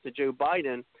related to Joe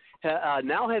Biden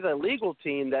now has a legal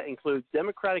team that includes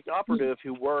Democratic operative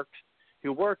who worked,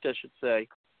 I should say,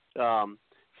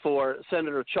 for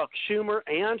Senator Chuck Schumer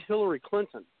and Hillary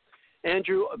Clinton.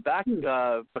 Andrew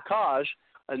Bakaj,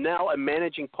 now a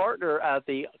managing partner at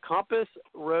the Compass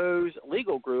Rose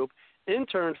Legal Group,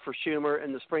 interned for Schumer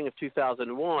in the spring of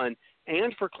 2001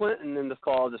 and for Clinton in the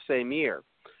fall of the same year,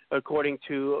 according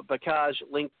to Bakaj's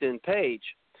LinkedIn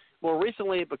page. More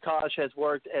recently, Bakaj has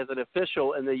worked as an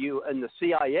official in the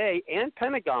CIA and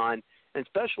Pentagon and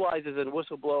specializes in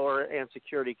whistleblower and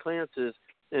security clearances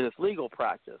in his legal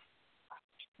practice.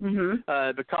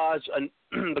 Bakaj's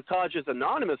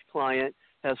anonymous client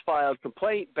has filed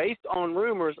complaint based on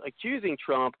rumors accusing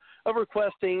Trump of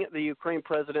requesting the Ukraine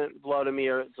President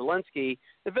Vladimir Zelensky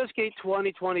investigate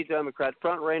 2020 Democrat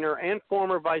frontrunner and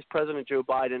former Vice President Joe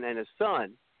Biden and his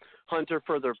son, Hunter,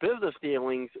 for their business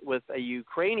dealings with a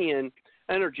Ukrainian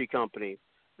energy company.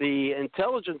 The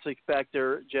intelligence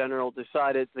inspector general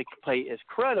decided the complaint is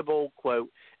credible, quote,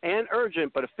 and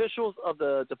urgent, but officials of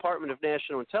the Department of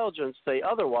National Intelligence say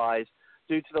otherwise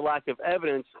due to the lack of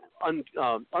evidence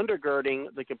undergirding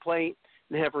the complaint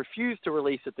and have refused to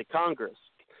release it to Congress.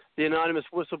 The anonymous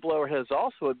whistleblower has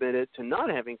also admitted to not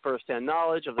having firsthand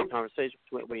knowledge of the conversation.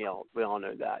 We all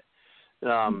know that.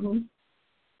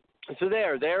 So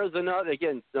there's another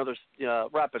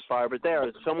rapid fire, but there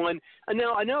is someone. I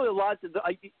know a lot.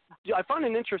 I find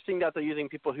it interesting that they're using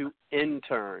people who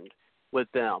interned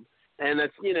with them, and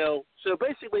that's so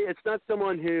basically it's not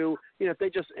someone who if they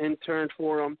just interned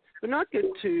for them, they're not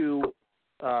going to.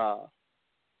 Now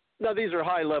these are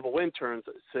high level interns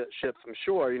at Schiff, I'm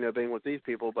sure, being with these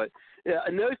people, but I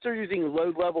notice they're using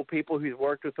low level people who've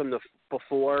worked with them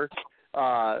before.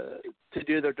 To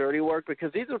do their dirty work,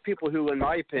 because these are people who, in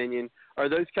my opinion, are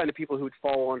those kind of people who would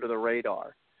fall under the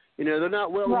radar. They're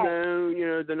not well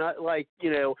known. They're not like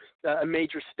a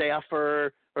major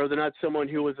staffer, or they're not someone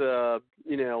who was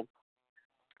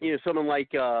someone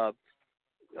like chief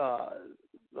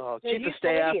of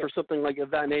staff or something like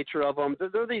of that nature of them.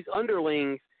 They're these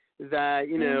underlings that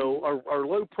are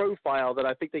low profile that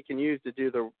I think they can use to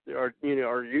do are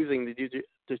using to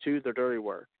do their dirty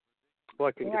work. Well,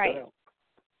 I can get that out.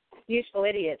 Useful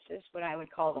idiots is what I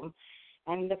would call them,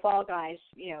 and the fall guys.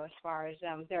 As far as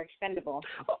they're expendable.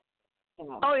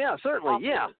 Oh yeah, certainly.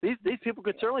 Yeah, these people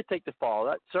could certainly take the fall.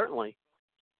 That certainly.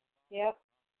 Yep.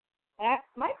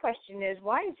 My question is,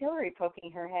 why is Hillary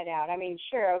poking her head out? I mean,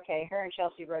 sure, okay, her and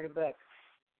Chelsea wrote a book.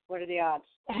 What are the odds?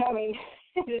 I mean,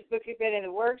 is this book been in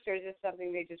the works, or is this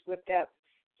something they just whipped up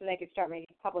so they could start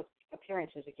making public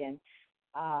appearances again?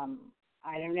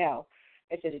 I don't know.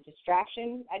 Is it a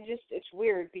distraction? It's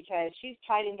weird because she's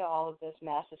tied into all of this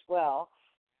mess as well.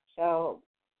 So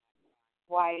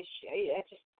why is she? It's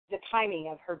just the timing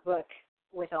of her book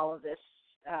with all of this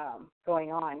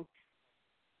going on.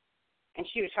 And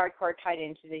she was hardcore tied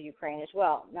into the Ukraine as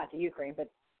well. Not the Ukraine, but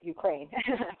Ukraine.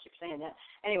 I keep saying that.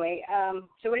 Anyway,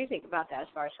 so what do you think about that as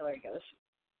far as Hillary goes?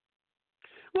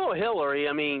 Well, Hillary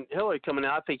coming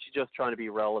out, I think she's just trying to be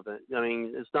relevant. I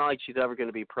mean, it's not like she's ever going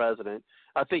to be president.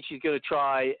 I think she's going to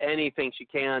try anything she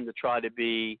can to try to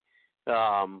be,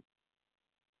 in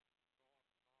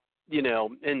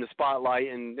the spotlight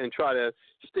and try to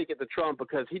stick it to Trump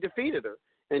because he defeated her.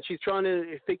 And she's trying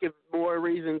to think of more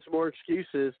reasons, more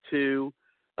excuses to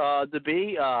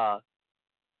be, to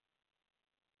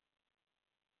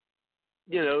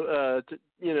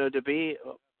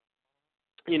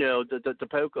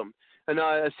poke them. And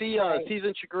I see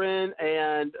Season Chagrin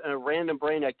and Random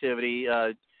Brain Activity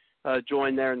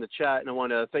join there in the chat, and I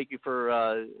want to thank you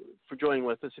for joining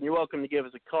with us. And you're welcome to give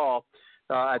us a call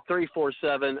at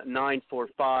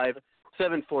 347-945-7428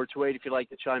 if you'd like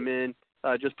to chime in.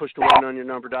 Just push the 1 on your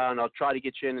number dial, and I'll try to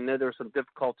get you in. I know there are some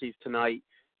difficulties tonight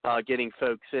getting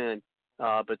folks in,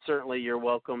 but certainly you're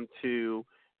welcome to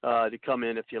come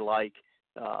in if you like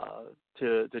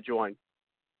to join.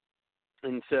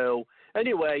 And so,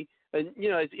 anyway, and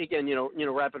again,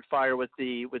 rapid fire with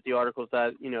the articles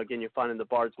that again you find in the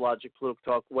Bards Logic Political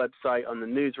Talk website on the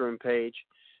Newsroom page.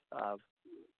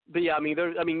 yeah,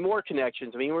 more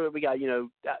connections. We got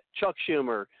Chuck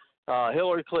Schumer,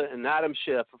 Hillary Clinton, Adam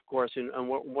Schiff, of course, and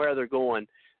where they're going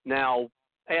now.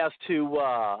 As to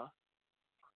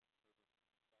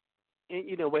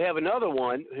we have another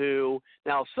one who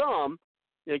now some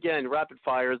again rapid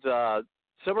fires.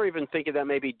 Some are even thinking that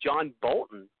maybe John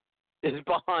Bolton is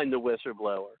behind the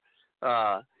whistleblower.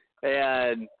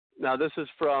 And now this is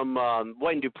from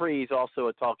Wayne Dupree's also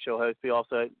a talk show host. He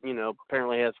also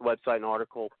apparently has a website and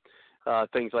article,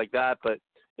 things like that. But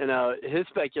his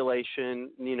speculation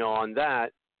on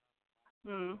that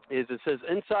is it says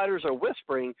insiders are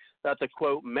whispering that the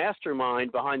quote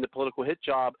mastermind behind the political hit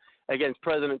job against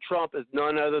President Trump is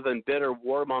none other than bitter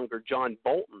warmonger John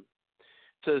Bolton.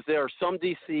 It says there are some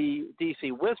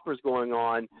DC whispers going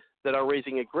on that are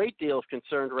raising a great deal of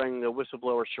concern surrounding the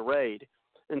whistleblower charade.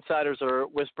 Insiders are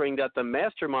whispering that the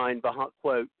mastermind behind,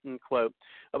 quote unquote,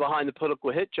 behind the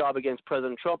political hit job against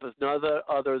President Trump is none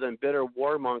other than bitter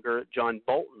warmonger John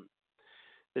Bolton.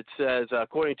 It says,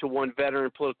 according to one veteran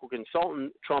political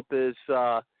consultant, Trump is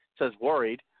says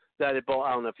worried that I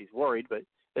don't know if he's worried, but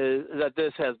that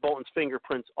this has Bolton's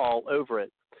fingerprints all over it.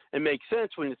 It makes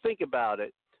sense when you think about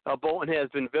it. Bolton has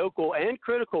been vocal and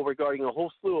critical regarding a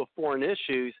whole slew of foreign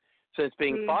issues since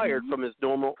being fired from his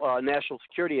normal national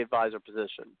security advisor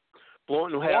position.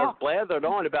 Bolton has blathered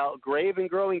on about grave and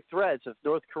growing threats of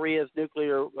North Korea's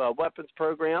nuclear weapons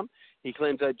program. He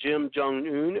claims that Kim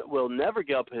Jong-un will never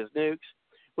give up his nukes,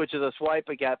 which is a swipe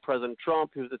at President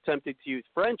Trump, who's attempting to use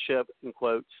friendship, in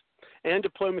quotes, and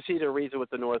diplomacy to reason with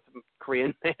the North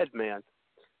Korean madman.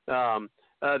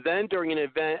 Then, during an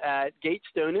event at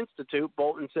Gatestone Institute,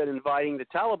 Bolton said inviting the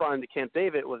Taliban to Camp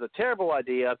David was a terrible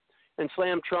idea and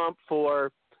slammed Trump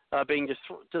for being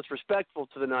disrespectful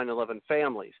to the 9/11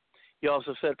 families. He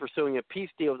also said pursuing a peace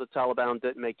deal with the Taliban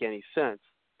didn't make any sense.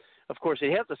 Of course,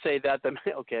 you have to say that,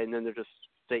 okay, and then they're just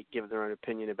giving their own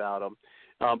opinion about them.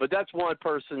 But that's one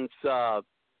person's, thought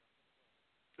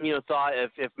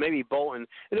if maybe Bolton,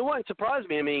 and it wouldn't surprise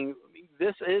me. I mean,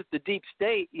 this is the deep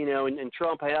state, and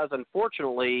Trump has,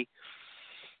 unfortunately,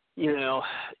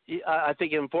 I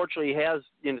think unfortunately he has,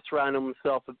 surrounded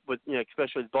himself with,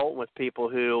 especially with Bolton, with people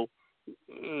who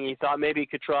he thought maybe he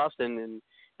could trust, and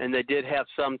they did have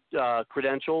some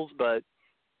credentials, but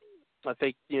I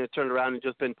think, turned around and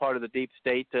just been part of the deep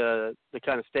state to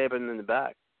kind of stab him in the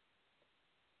back.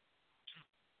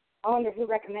 I wonder who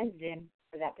recommended him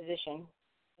for that position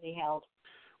that he held.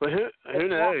 Well, who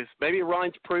knows? Maybe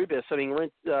Reince Priebus. I mean,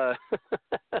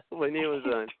 when he was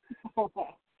on.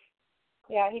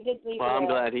 Yeah, he did leave. Well, I'm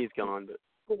glad he's gone.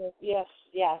 But yes,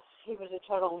 he was a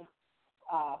total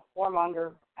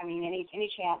warmonger. I mean, any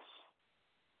chance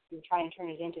he was trying to turn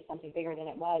it into something bigger than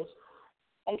it was.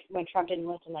 And when Trump didn't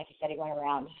listen, like you said, he went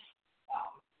around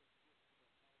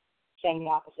saying the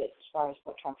opposite as far as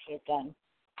what Trump should have done.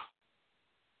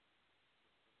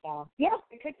 So, yeah,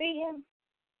 it could be him.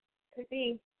 Could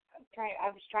be. I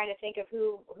was trying to think of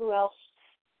who else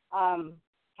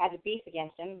has a beef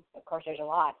against him. Of course, there's a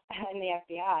lot in the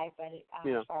FBI, but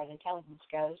as far as intelligence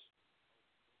goes,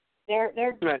 they're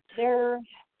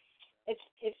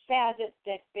it's sad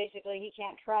that basically he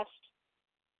can't trust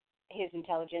his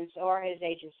intelligence or his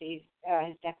agencies,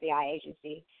 his FBI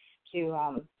agency,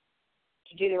 to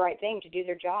do the right thing, to do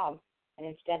their job, and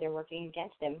instead they're working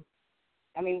against him.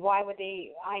 I mean, why would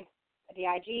the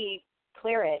IG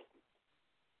clear it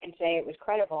and say it was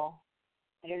credible?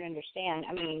 I don't understand.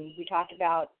 I mean, we talked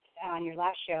about on your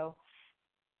last show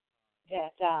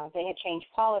that they had changed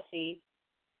policy,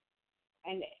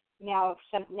 and now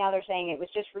they're saying it was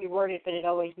just reworded, but it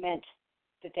always meant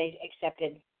that they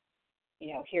accepted,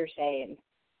 hearsay and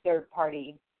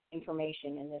third-party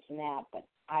information and this and that. But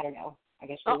I don't know. I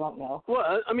guess we won't know.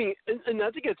 Well, I mean, and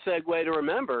that's a good segue to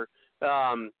remember.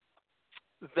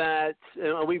 That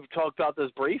we've talked about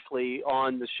this briefly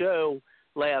on the show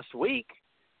last week,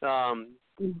 but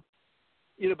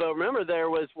remember there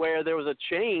was a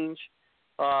change.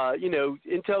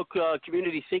 Intel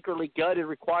community secretly gutted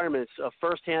requirements of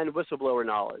first-hand whistleblower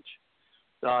knowledge.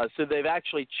 So they've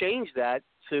actually changed that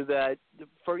so that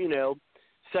for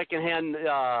second-hand,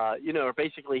 or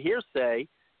basically hearsay,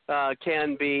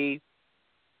 can be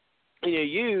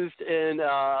used in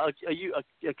a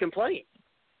complaint.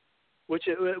 Which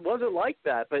it wasn't like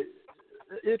that, but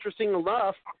interesting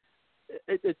enough,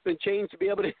 it's been changed to be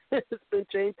able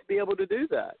to do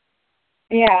that.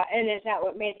 Yeah, and is that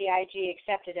what made the IG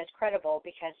accept it as credible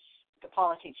because the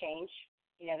policy changed?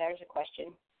 There's a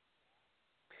question.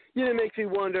 It makes me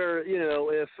wonder,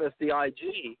 if the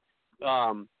IG.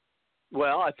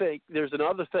 Well, I think there's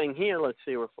another thing here. Let's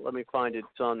see. Let me find it.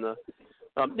 It's on the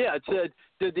It said,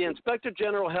 did the Inspector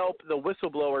General help the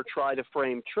whistleblower try to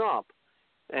frame Trump?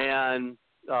 And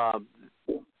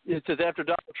it says after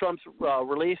Donald Trump's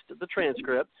released the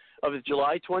transcript of his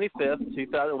July 25th,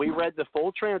 2000, we read the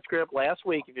full transcript last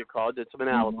week, if you recall, did some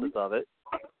analysis of it.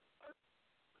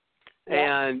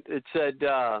 And it said,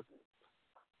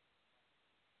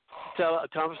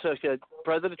 conversation,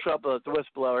 President Trump, the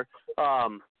whistleblower,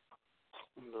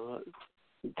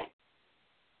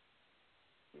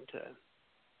 okay.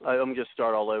 I'm going to just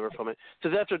start all over from it. It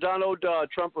says after Donald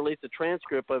Trump released a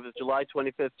transcript of his July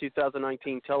 25th,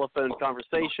 2019 telephone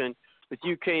conversation with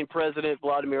Ukraine President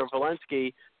Vladimir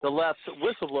Zelensky, the left's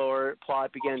whistleblower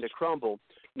plot began to crumble.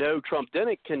 No, Trump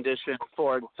didn't condition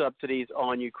foreign subsidies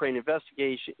on Ukraine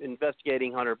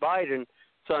investigating Hunter Biden,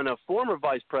 son of former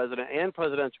Vice President and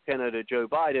presidential candidate Joe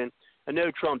Biden, and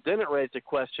no, Trump didn't raise the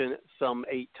question some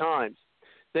 8 times.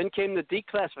 Then came the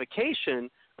declassification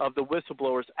of the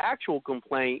whistleblower's actual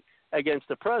complaint against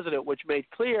the president, which made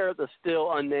clear the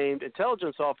still unnamed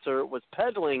intelligence officer was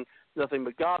peddling nothing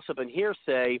but gossip and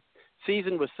hearsay,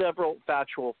 seasoned with several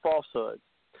factual falsehoods.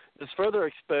 This further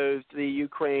exposed the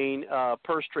Ukraine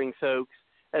purse strings hoax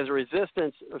as a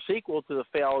resistance or sequel to the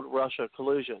failed Russia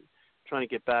collusion. I'm trying to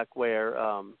get back where,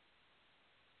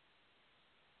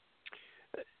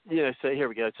 so here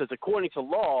we go. It says, according to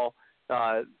law,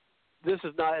 this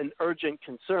is not an urgent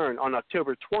concern. On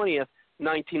October 20th,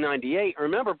 1998,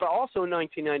 remember, but also in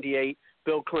 1998,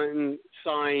 Bill Clinton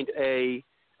signed a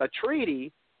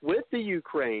treaty with the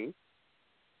Ukraine,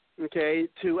 okay,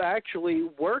 to actually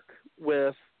work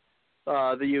with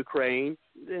the Ukraine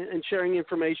and sharing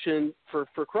information for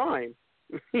crime.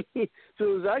 So it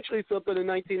was actually something in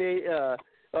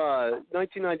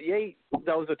 1998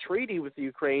 that was a treaty with the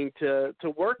Ukraine to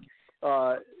work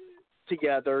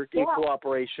together in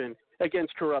cooperation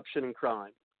against corruption and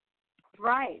crime.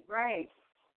 Right.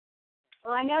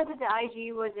 Well, I know that the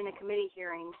IG was in a committee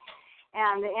hearing,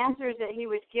 and the answers that he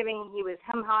was giving, he was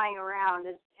hum-hawing around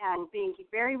and being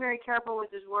very, very careful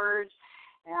with his words,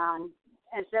 and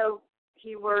as though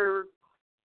he were,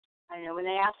 I don't know, when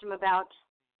they asked him about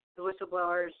the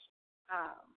whistleblower's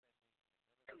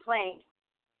complaint,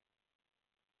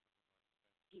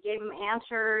 he gave him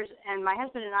answers, and my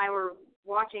husband and I were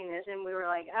watching this, and we were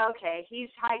like, okay, he's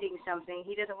hiding something.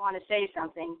 He doesn't want to say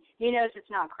something. He knows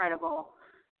it's not credible.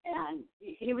 And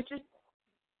he was just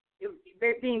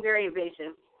being very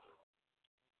evasive.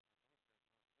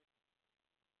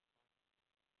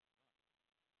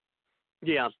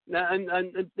 Yeah,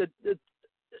 and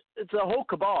it's a whole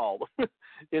cabal.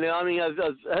 You know, I mean, I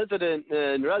was hesitant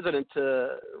and resident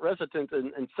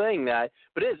in saying that,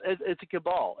 but it's a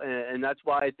cabal, and that's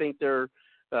why I think they're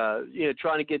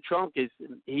trying to get Trump, is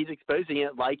he's exposing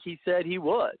it like he said he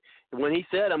would. And when he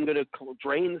said, I'm going to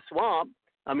drain the swamp,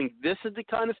 I mean, this is the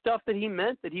kind of stuff that he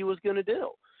meant that he was going to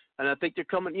do. And I think they're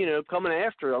coming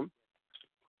after him.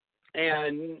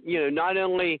 And, not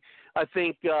only, I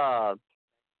think, the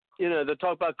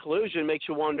talk about collusion makes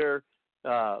you wonder,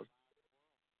 because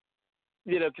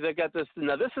I got this.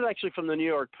 Now, this is actually from the New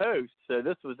York Post, so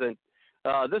this is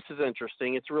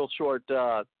interesting. It's a real short,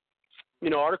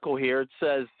 article here. It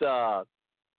says,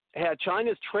 had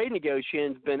China's trade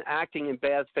negotiations been acting in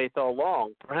bad faith all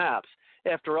along? Perhaps.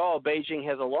 After all, Beijing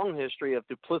has a long history of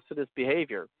duplicitous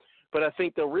behavior. But I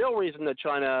think the real reason that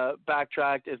China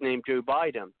backtracked is named Joe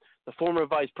Biden. The former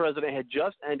vice president had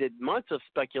just ended months of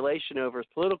speculation over his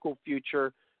political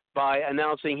future by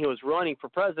announcing he was running for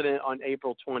president on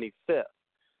April 25th.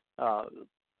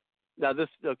 Now, this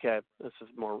is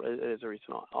more, it is a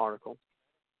recent article.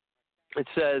 It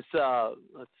says,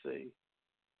 let's see.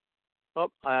 Oh,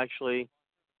 I actually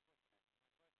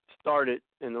started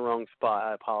in the wrong spot.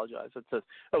 I apologize. It says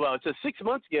 6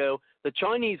 months ago, the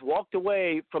Chinese walked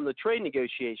away from the trade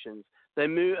negotiations. The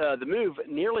move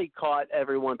nearly caught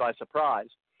everyone by surprise.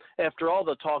 After all,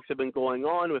 the talks have been going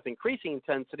on with increasing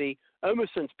intensity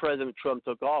almost since President Trump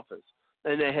took office,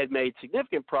 and they had made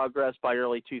significant progress by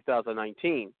early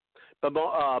 2019. But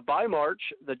by March,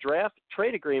 the draft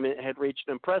trade agreement had reached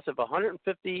an impressive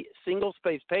 150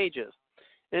 single-spaced pages.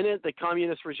 In it, the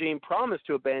communist regime promised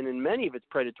to abandon many of its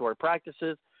predatory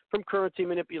practices, from currency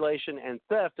manipulation and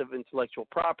theft of intellectual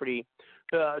property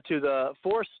to the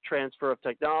forced transfer of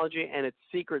technology and its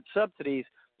secret subsidies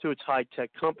to its high-tech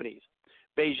companies.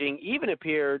 Beijing even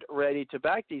appeared ready to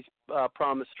back these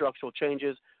promised structural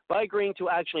changes by agreeing to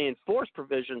actually enforce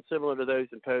provisions similar to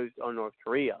those imposed on North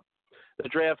Korea. The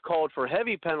draft called for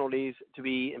heavy penalties to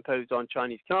be imposed on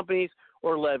Chinese companies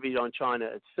or levied on China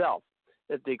itself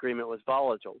if the agreement was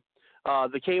volatile.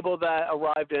 The cable that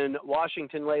arrived in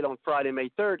Washington late on Friday, May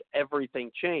 3rd, everything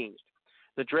changed.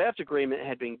 The draft agreement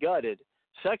had been gutted.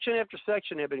 Section after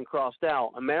section had been crossed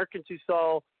out. Americans who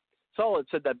saw it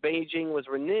said that Beijing was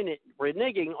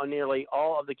reneging on nearly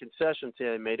all of the concessions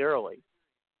it had made early.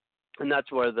 And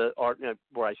that's where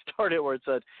where I started, where it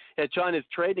said China's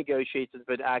trade negotiations have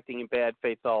been acting in bad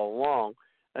faith all along.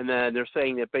 And then they're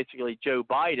saying that basically Joe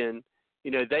Biden,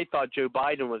 they thought Joe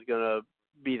Biden was going to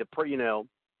be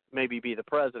maybe be the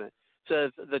president.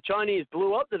 Says the Chinese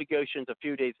blew up the negotiations a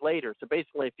few days later. So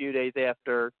basically a few days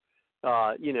after,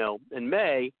 in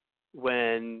May,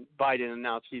 when Biden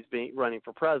announced he's running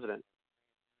for president.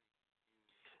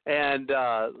 And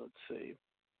let's see.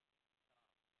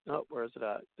 Oh, where is it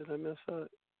at? Did I miss that?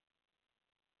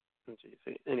 Oh,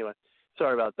 geez. Anyway,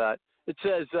 sorry about that. It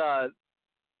says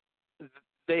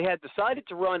they had decided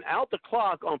to run out the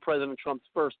clock on President Trump's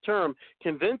first term,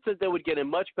 convinced that they would get a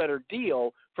much better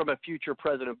deal from a future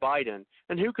President Biden.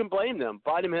 And who can blame them?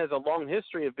 Biden has a long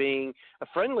history of being a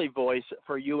friendly voice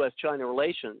for U.S.-China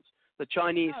relations. The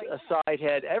Chinese side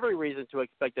had every reason to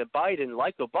expect that Biden,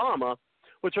 like Obama,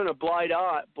 would turn a blind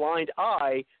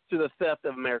eye to the theft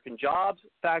of American jobs,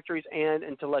 factories, and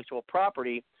intellectual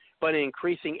property by an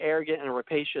increasing arrogant and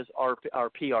rapacious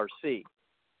PRC,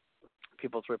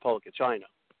 People's Republic of China.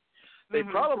 They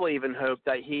probably even hoped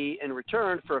that he, in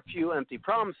return for a few empty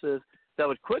promises, that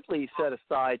would quickly set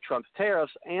aside Trump's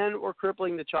tariffs and were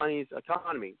crippling the Chinese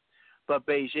economy. But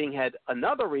Beijing had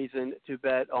another reason to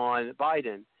bet on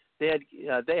Biden. They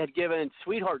had given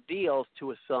sweetheart deals to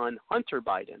his son, Hunter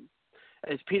Biden.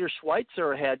 As Peter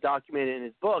Schweitzer had documented in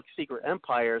his book, Secret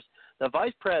Empires, the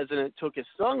vice president took his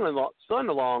son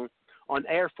along on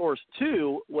Air Force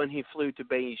Two when he flew to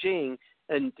Beijing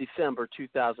in December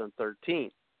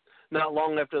 2013. Not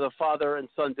long after the father and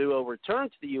son duo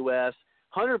returned to the U.S.,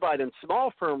 Hunter Biden's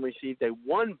small firm received a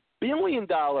 $1 billion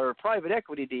private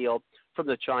equity deal from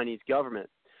the Chinese government.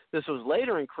 This was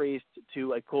later increased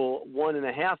to a cool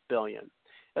 $1.5 billion.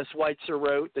 As Schweitzer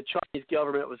wrote, the Chinese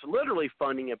government was literally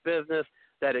funding a business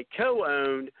that it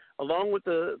co-owned along with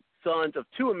the sons of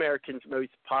two Americans'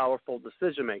 most powerful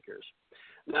decision makers.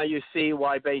 Now you see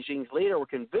why Beijing's leader were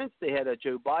convinced they had a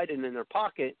Joe Biden in their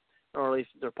pocket, or at least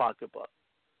their pocketbook.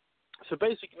 So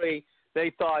basically, they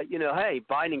thought, hey,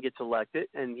 Biden gets elected,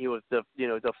 and he was the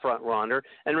front runner.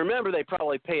 And remember, they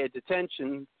probably paid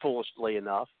attention, foolishly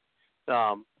enough,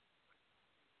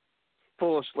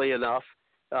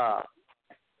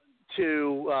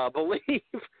 to believe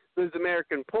those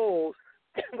American polls,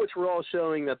 which were all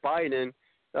showing that Biden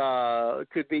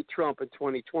could beat Trump in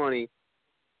 2020,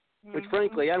 which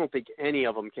frankly I don't think any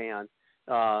of them can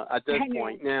at this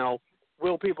point. Now,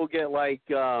 will people get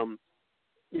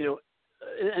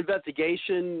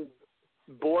investigation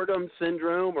boredom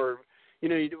syndrome, or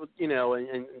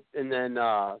and then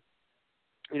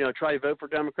try to vote for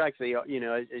Democrats? They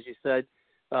as you said,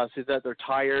 so that they're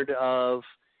tired of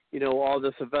all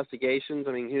this investigations.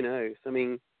 I mean, who knows? I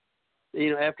mean,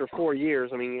 after 4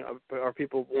 years, I mean, are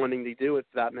people wanting to do it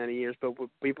for that many years? But we're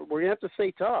gonna have to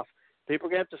stay tough. People are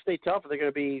gonna have to stay tough, or they're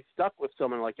gonna be stuck with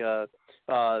someone like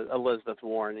Elizabeth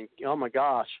Warren. And oh my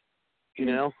gosh,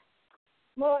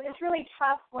 Well, it's really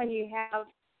tough when you have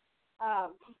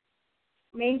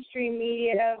mainstream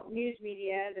media, news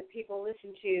media that people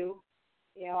listen to,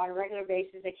 on a regular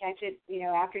basis. They catch it,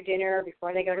 after dinner,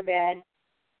 before they go to bed,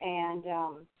 and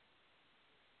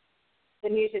the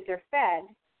news that they're fed,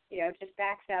 just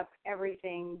backs up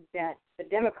everything that the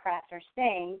Democrats are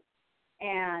saying,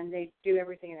 and they do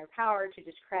everything in their power to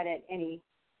discredit any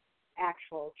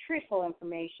actual truthful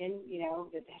information,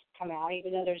 that has come out,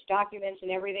 even though there's documents and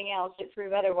everything else that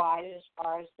prove otherwise as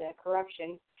far as the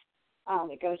corruption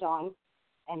that goes on,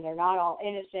 and they're not all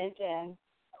innocent and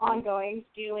ongoing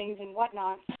dealings and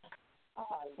whatnot.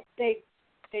 They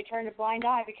turn a blind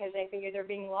eye because they figure they're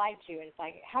being lied to. And it's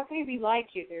like, how can you be lied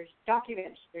to? There's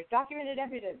documents. There's documented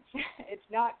evidence. It's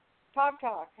not talk.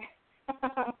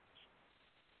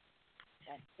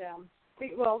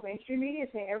 Well, mainstream media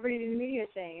is saying, everybody in the media is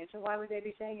saying it, so why would they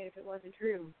be saying it if it wasn't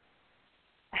true?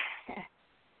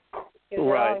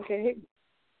 Right.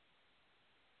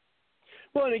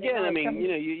 Well, and again, I mean,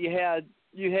 you had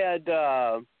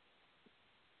the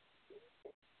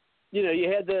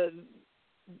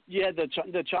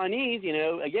Chinese,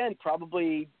 again,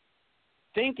 probably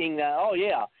thinking that, oh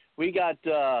yeah, we got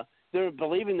they're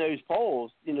believing those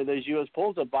polls, those U.S.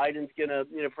 polls that Biden's gonna,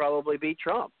 probably beat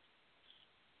Trump.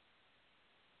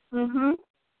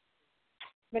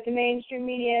 But the mainstream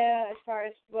media, as far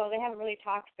as, they haven't really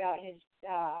talked about his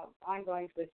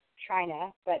ongoings with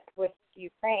China, but with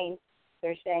Ukraine,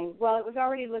 they're saying, well, it was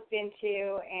already looked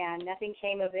into and nothing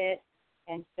came of it,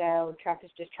 and so Trump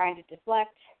is just trying to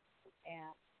deflect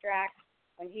and distract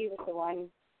when he was the one,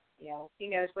 he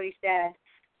knows what he said,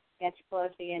 Nancy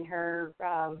Pelosi in her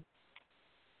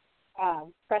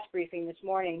press briefing this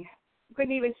morning.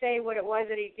 Couldn't even say what it was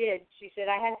that he did. She said,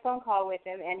 I had a phone call with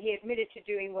him, and he admitted to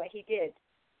doing what he did.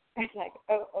 I was like,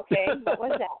 oh, okay, what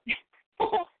was that?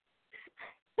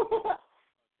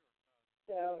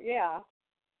 So, yeah,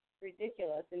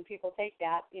 ridiculous. And people take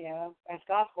that, as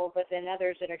gospel, but then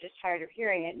others that are just tired of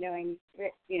hearing it, knowing,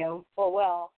 full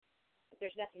well that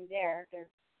there's nothing there,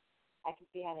 I can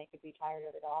see how they could be tired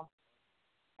of it all.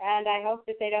 And I hope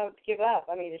that they don't give up.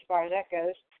 I mean, as far as that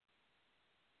goes,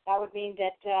 that would mean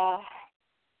that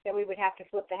that we would have to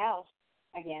flip the house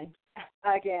again.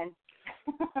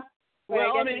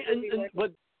 Well, I mean,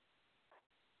 but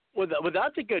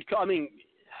that's a good. I mean,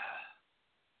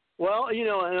 well,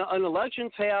 and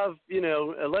elections have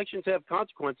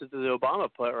consequences, as Obama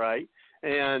put, right?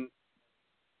 And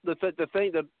the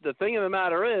thing of the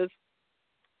matter is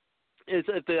if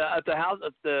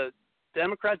the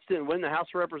Democrats didn't win the House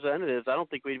of Representatives, I don't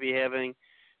think we'd be having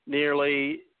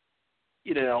nearly,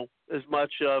 as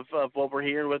much of what we're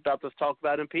hearing about this talk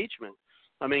about impeachment.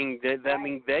 I mean,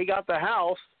 they got the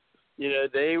House.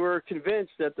 They were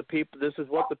convinced that this is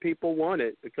what the people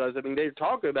wanted, because they were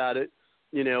talking about it,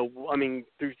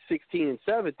 through 16 and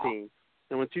 17,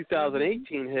 and when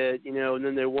 2018 hit, and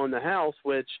then they won the House,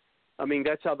 which,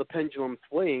 that's how the pendulum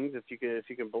swings, if you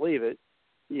can believe it,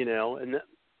 and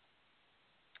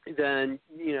then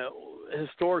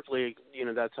historically,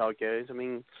 that's how it goes. I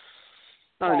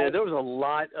don't know. There was a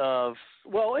lot of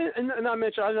and I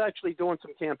mentioned I was actually doing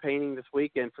some campaigning this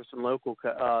weekend for some local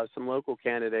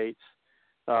candidates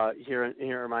here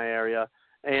in my area,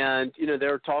 and they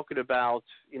were talking about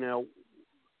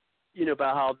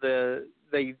about how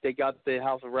they got the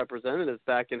House of Representatives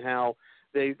back, and how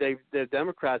the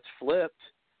Democrats flipped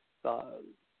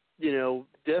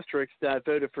districts that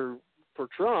voted for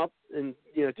Trump in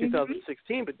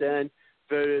 2016, but then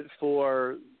voted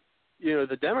for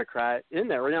the Democrat in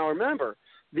there. Now, remember,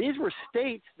 these were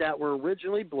states that were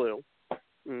originally blue,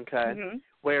 okay,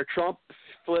 where Trump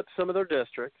flipped some of their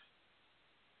districts.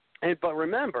 But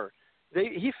remember,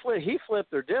 he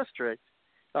flipped their district,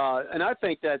 and I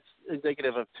think that's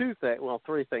indicative of three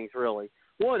things, really.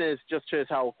 One is just shows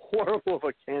how horrible of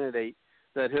a candidate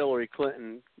that Hillary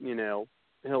Clinton was,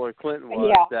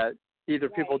 that either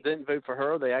people didn't vote for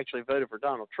her or they actually voted for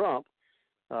Donald Trump.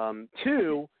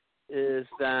 Two is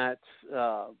that,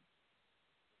 I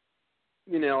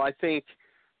think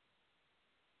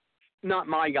not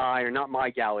my guy or not my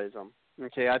gallism.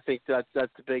 Okay, I think that's the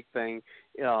big thing.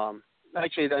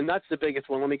 Actually, and that's the biggest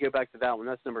one. Let me go back to that one.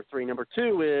 That's number three. Number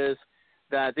two is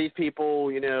that these people,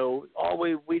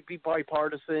 we'd be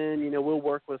bipartisan. We'll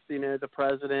work with, the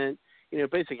president.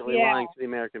 Basically lying to the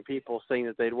American people, saying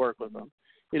that they'd work with them.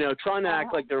 Trying to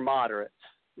act like they're moderates,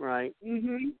 right?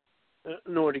 In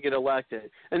order to get elected.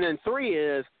 And then three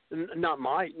is not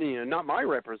my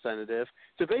representative.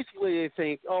 So basically they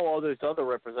think, all those other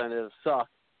representatives suck,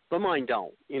 but mine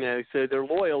don't. So they're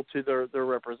loyal to their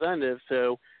representative.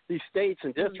 So these states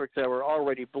and districts that were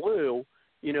already blue,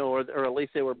 or at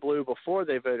least they were blue before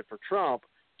they voted for Trump,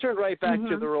 turned right back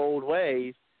to their old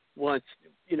ways once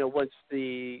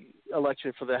the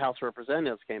election for the House of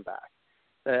Representatives came back.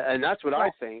 And that's what I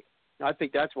think. I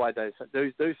think that's why those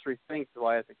three things is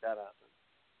why I think that happened.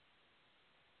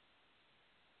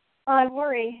 I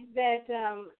worry that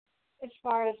as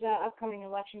far as the upcoming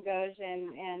election goes,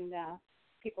 and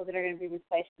people that are going to be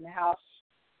replaced in the House,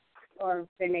 or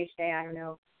they may stay, I don't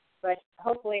know, but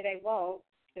hopefully they won't,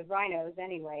 the rhinos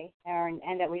anyway,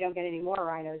 and that we don't get any more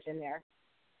rhinos in there.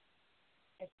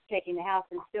 It's taking the House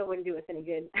and still wouldn't do us any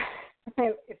good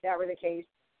if that were the case.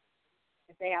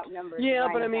 If they outnumbered. Yeah,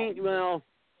 but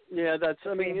that's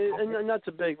and that's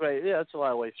a big way. Yeah, that's a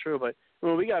lot of ways true. But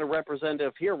we got a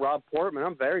representative here, Rob Portman.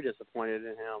 I'm very disappointed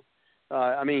in him.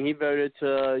 He voted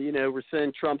to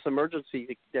rescind Trump's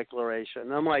emergency declaration.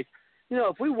 And I'm like,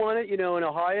 if we wanted, in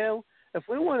Ohio, if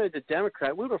we wanted a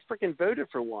Democrat, we would have freaking voted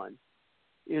for one.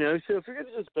 So if you're going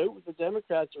to just vote with the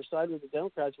Democrats or side with the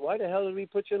Democrats, why the hell did we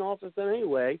put you in office then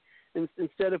anyway,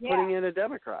 instead of putting in a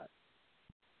Democrat?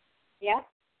 Yeah.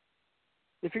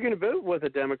 If you're going to vote with a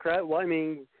Democrat, why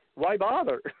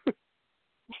bother?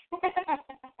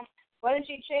 Why don't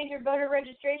you change your voter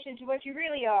registration to what you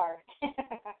really are?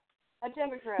 A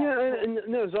Democrat. Yeah, and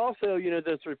there's also,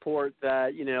 this report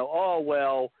that, if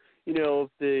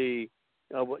the,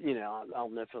 I don't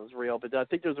know if it was real, but I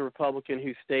think there's a Republican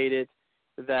who stated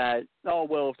that,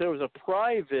 if there was a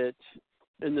private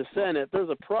in the Senate, if there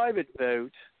was a private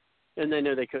vote, and they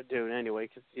know they couldn't do it anyway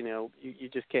because, you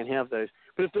just can't have those.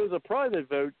 But if there was a private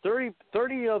vote, 30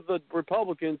 of the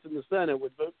Republicans in the Senate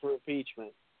would vote for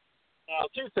impeachment. Now,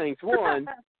 two things. One,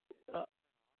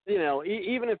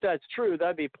 even if that's true,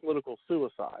 that'd be political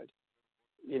suicide.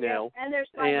 And there's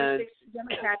 5 or 6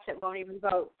 Democrats that won't even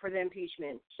vote for the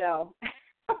impeachment, so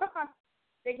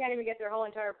they can't even get their whole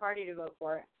entire party to vote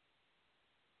for it.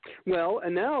 Well,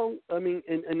 and now, and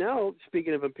now,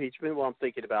 speaking of impeachment, while I'm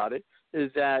thinking about it,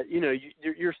 is that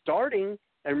you're starting.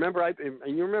 And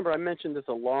you remember I mentioned this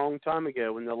a long time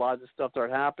ago when a lot of this stuff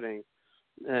started happening,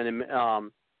 and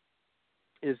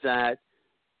is that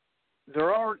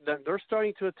they're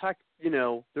starting to attack.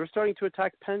 They're starting to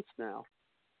attack Pence now.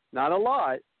 Not a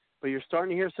lot, but you're starting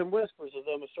to hear some whispers of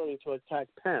them starting to attack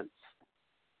Pence.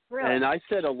 Really? And I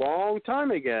said a long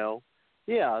time ago,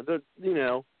 I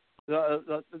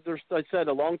said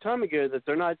a long time ago that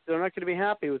they're not going to be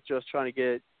happy with just trying to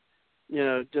get,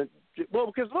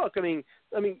 because look,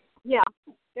 yeah,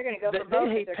 they're going to go for both.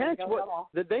 They hate Pence.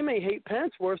 That they may hate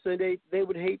Pence worse than they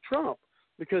would hate Trump,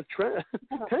 because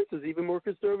Pence is even more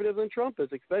conservative than Trump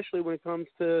is, especially when it comes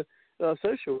to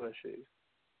social issues.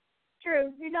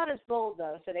 True. He's not as bold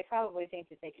though, so they probably think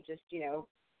that they could just,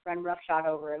 run roughshod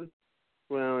over him.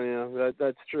 Well, yeah,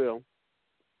 that's true.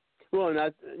 Well, and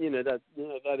that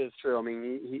is true.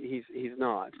 He's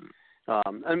not.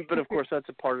 But of course that's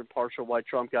a part and parcel why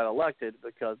Trump got elected,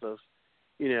 because of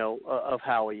of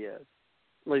how he is.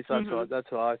 At least that's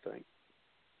what I think.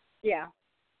 Yeah.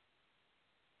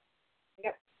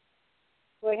 Yep.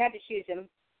 Well, he had to choose him.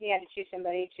 He had to choose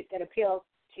somebody that appealed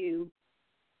to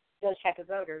those type of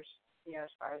voters.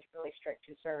 As far as really strict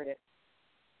conservative.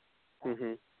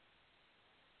 Mm-hmm.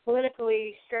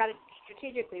 Politically,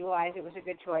 strategically wise, it was a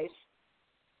good choice.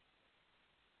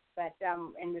 But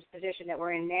in this position that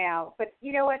we're in now, but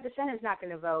you know what? The Senate's not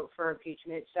going to vote for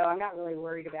impeachment, so I'm not really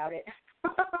worried about it.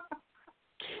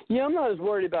 Yeah, I'm not as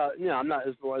worried about. I'm not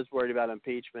as worried about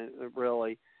impeachment,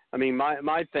 really.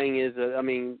 My thing is that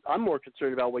I'm more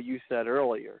concerned about what you said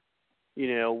earlier.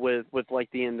 With like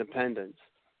the independents.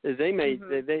 Is they may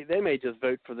they may just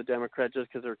vote for the Democrat just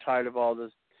because they're tired of all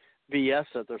this BS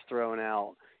that they're throwing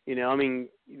out.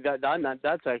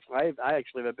 That's actually I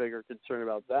actually have a bigger concern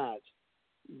about that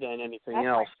than anything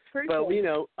else. But we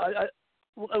do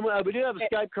have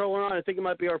a Skype caller on. I think it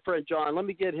might be our friend John. Let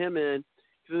me get him in,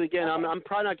 because again I'm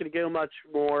probably not going to go much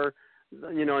more,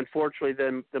 unfortunately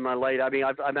than my late.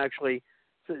 I'm actually.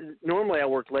 Normally I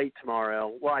work late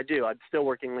tomorrow. Well, I do. I'm still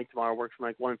working late tomorrow. I work from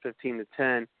like 1:15 to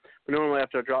 10. But normally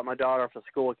after I drop my daughter off at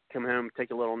school, I can come home and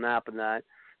take a little nap and that.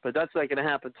 But that's not going to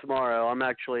happen tomorrow. I'm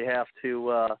actually have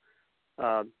to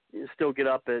still get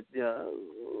up at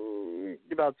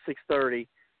about 6:30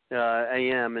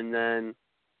 a.m. and then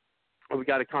we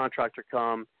got a contractor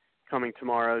coming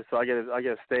tomorrow, so I got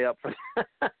to stay up for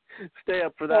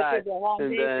that,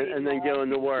 and then go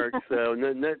into work. So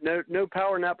no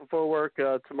power nap before work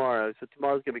tomorrow. So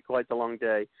tomorrow's gonna be quite the long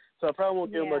day. So I probably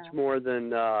won't do much more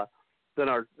than our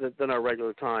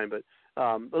regular time. But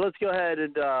let's go ahead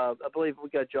and I believe we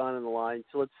got John on the line.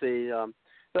 So let's see.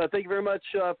 Thank you very much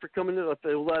for coming in.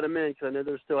 We'll let him in, because I know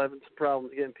they're still having some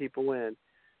problems getting people in.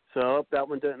 So that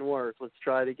one didn't work. Let's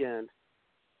try it again.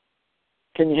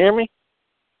 Can you hear me?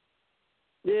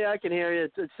 Yeah, I can hear you.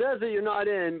 It says that you're not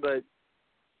in, but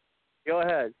go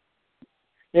ahead.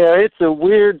 Yeah, it's a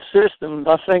weird system.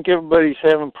 I think everybody's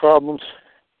having problems.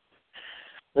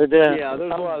 But, there's a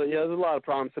lot of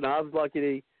problems tonight. I was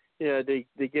lucky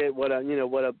to get what I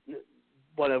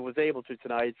was able to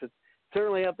tonight. It's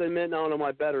certainly up to admit on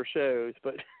my better shows,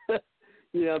 but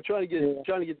I'm trying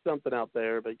to get something out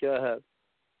there. But go ahead.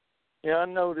 Yeah, I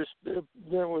noticed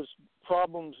there was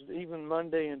problems even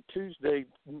Monday and Tuesday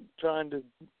trying to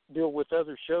deal with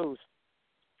other shows.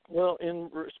 Well, in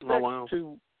respect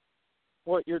to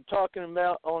what you're talking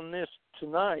about on this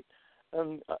tonight,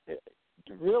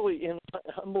 really, in my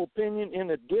humble opinion,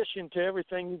 in addition to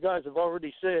everything you guys have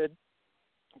already said,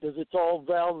 because it's all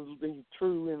validly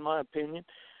true in my opinion,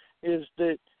 is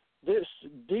that this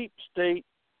deep state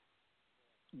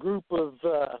group of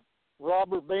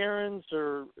robber barons,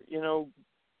 or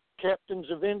captains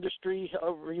of industry,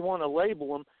 however you want to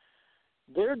label them,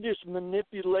 they're just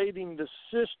manipulating the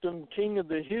system, king of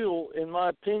the hill, in my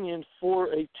opinion,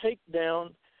 for a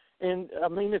takedown. And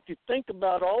if you think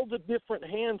about all the different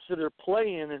hands that are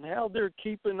playing and how they're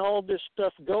keeping all this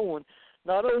stuff going,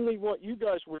 not only what you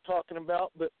guys were talking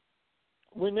about, but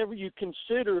whenever you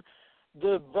consider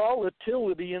the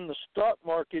volatility in the stock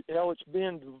market, how it's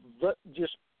been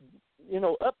just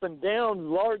up and down,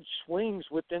 large swings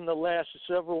within the last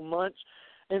several months.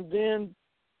 And then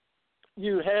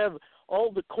you have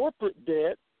all the corporate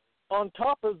debt on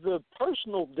top of the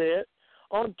personal debt,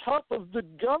 on top of the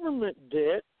government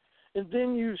debt, And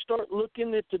then you start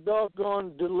looking at the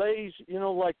doggone delays,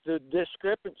 like the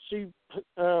discrepancy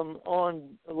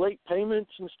on late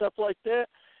payments and stuff like that.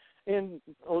 And,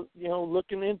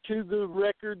 looking into the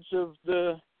records of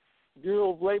the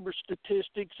Bureau of Labor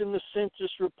Statistics and the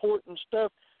census report and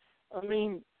stuff. I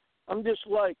mean, I'm just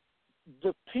like,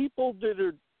 the people that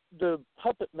are the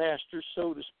puppet masters,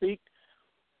 so to speak,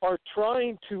 are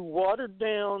trying to water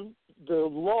down the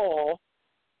law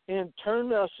and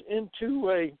turn us into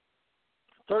a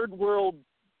third world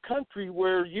country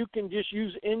where you can just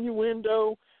use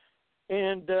innuendo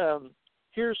and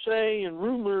hearsay and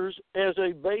rumors as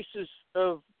a basis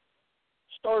of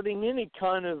starting any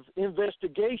kind of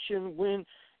investigation, when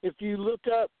if you look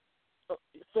up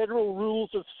federal rules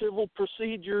of civil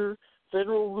procedure,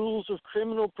 federal rules of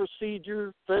criminal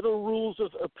procedure, federal rules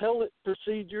of appellate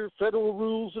procedure, federal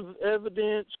rules of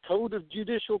evidence, code of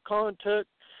judicial conduct,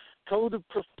 code of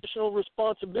professional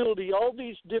responsibility, all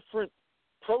these different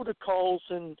protocols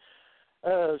and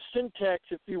syntax,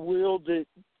 if you will, that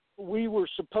we were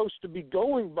supposed to be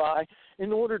going by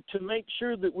in order to make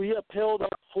sure that we upheld our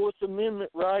Fourth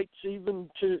Amendment rights, even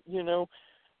to,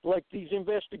 like these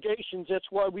investigations. That's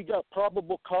why we got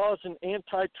probable cause and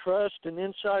antitrust and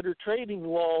insider trading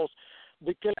laws,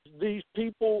 because these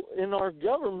people in our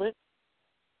government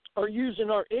are using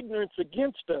our ignorance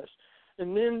against us.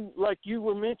 And then, like you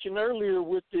were mentioned earlier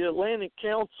with the Atlantic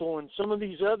Council and some of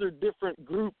these other different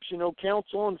groups,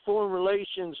 Council on Foreign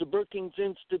Relations, the Brookings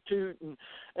Institute, and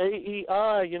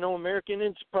AEI, American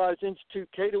Enterprise Institute,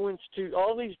 Cato Institute,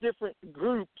 all these different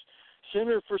groups,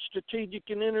 Center for Strategic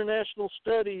and International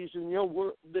Studies, and,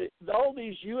 all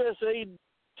these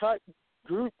USAID-type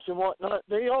groups and whatnot,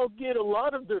 they all get a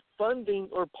lot of their funding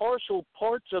or partial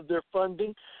parts of their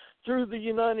funding through the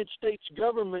United States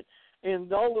government.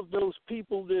 And all of those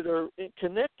people that are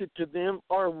connected to them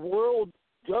are world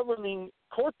governing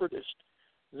corporatists.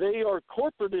 They are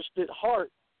corporatist at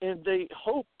heart, and they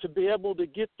hope to be able to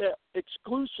get that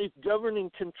exclusive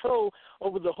governing control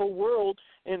over the whole world.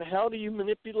 And how do you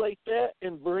manipulate that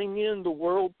and bring in the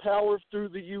world power through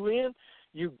the UN?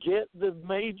 You get the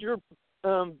major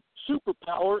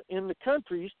superpower in the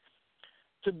countries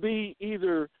to be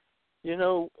either,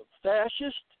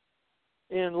 fascist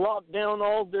and lock down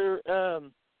all their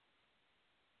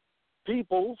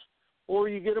peoples, or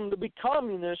you get them to be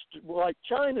communist like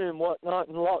China and whatnot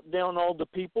and lock down all the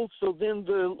people. So then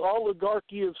the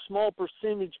oligarchy of small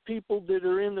percentage people that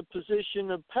are in the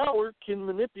position of power can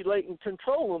manipulate and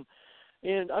control them.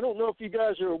 And I don't know if you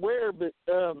guys are aware, but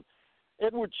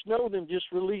Edward Snowden just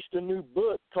released a new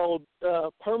book called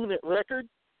Permanent Record.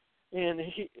 And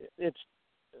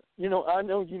I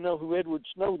know you know who Edward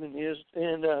Snowden is,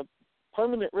 and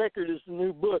Permanent Record is the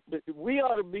new book, but we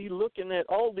ought to be looking at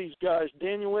all these guys,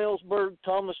 Daniel Ellsberg,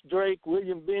 Thomas Drake,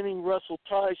 William Benning, Russell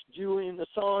Tice, Julian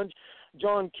Assange,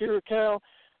 John Kirikou.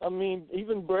 I mean,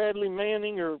 even Bradley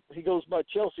Manning, or he goes by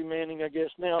Chelsea Manning, I guess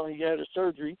now, he had a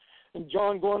surgery, and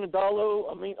John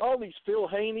Guanadalo. I mean, all these, Phil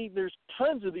Haney, there's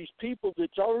tons of these people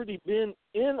that's already been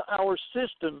in our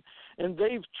system, and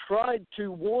they've tried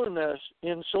to warn us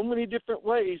in so many different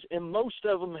ways, and most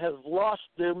of them have lost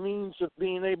their means of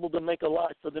being able to make a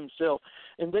life for themselves.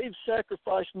 And they've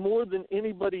sacrificed more than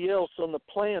anybody else on the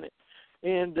planet.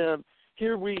 And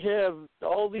here we have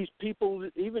all these people,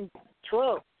 even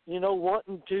Trump,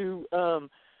 wanting to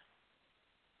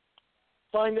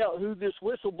find out who this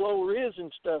whistleblower is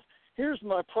and stuff. Here's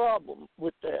my problem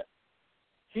with that.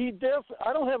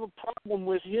 I don't have a problem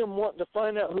with him wanting to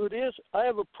find out who it is. I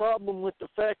have a problem with the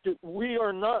fact that we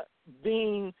are not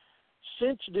being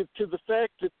sensitive to the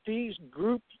fact that these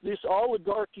groups, this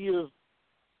oligarchy of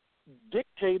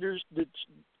dictators that's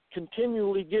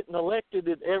continually getting elected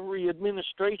at every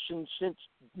administration since,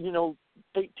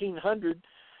 1800,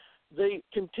 they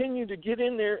continue to get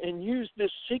in there and use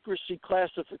this secrecy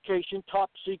classification, top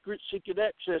secret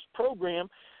access program,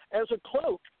 as a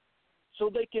cloak, so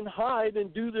they can hide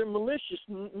and do their malicious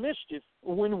mischief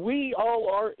when we all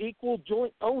are equal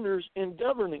joint owners in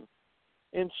governing.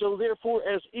 And so therefore,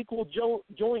 as equal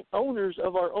joint owners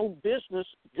of our own business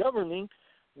governing,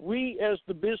 we as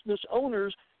the business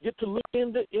owners get to look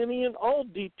into any and all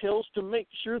details to make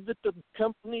sure that the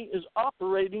company is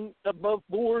operating above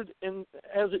board and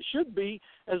as it should be,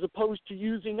 as opposed to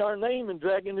using our name and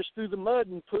dragging us through the mud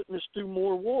and putting us through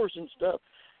more wars and stuff.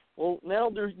 Well, now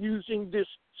they're using this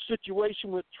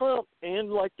situation with Trump,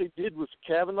 and like they did with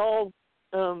Kavanaugh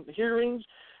hearings,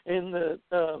 and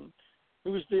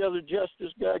who was the other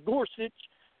justice guy, Gorsuch.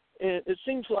 And it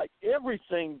seems like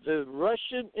everything, the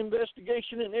Russian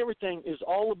investigation and everything, is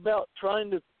all about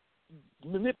trying to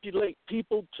manipulate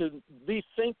people to be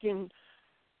thinking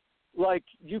like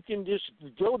you can just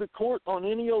go to court on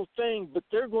any old thing, but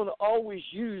they're going to always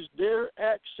use their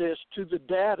access to the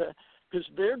data because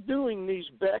they're doing these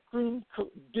backroom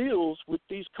deals with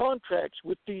these contracts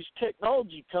with these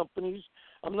technology companies.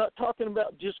 I'm not talking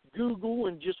about just Google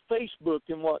and just Facebook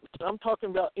and what. I'm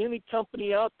talking about any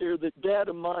company out there that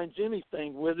data mines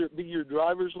anything, whether it be your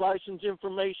driver's license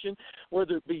information,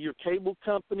 whether it be your cable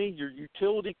company, your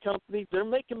utility company. They're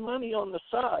making money on the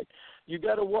side. You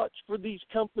got to watch for these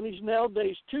companies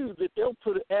nowadays, too, that they'll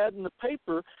put an ad in the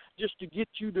paper just to get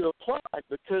you to apply,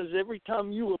 because every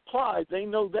time you apply, they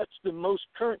know that's the most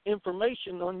current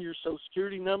information on your Social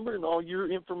Security number and all your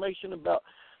information about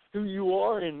who you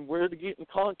are and where to get in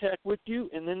contact with you,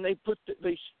 and then they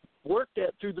work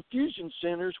that through the fusion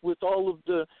centers with all of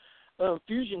the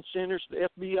fusion centers, the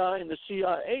FBI and the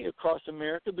CIA across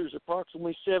America. There's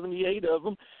approximately 78 of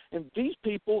them, and these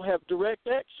people have direct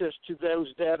access to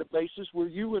those databases where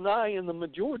you and I and the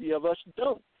majority of us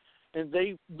don't. And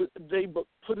they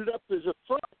put it up as a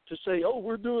front to say, oh,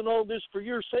 we're doing all this for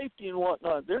your safety and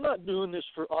whatnot. They're not doing this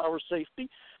for our safety.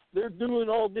 They're doing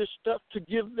all this stuff to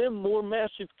give them more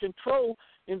massive control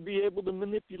and be able to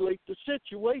manipulate the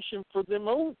situation for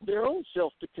their own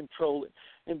self to control it.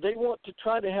 And they want to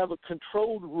try to have a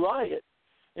controlled riot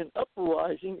and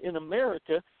uprising in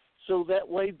America so that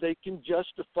way they can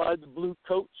justify the blue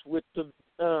coats with the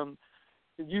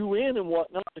UN and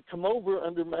whatnot to come over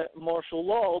under martial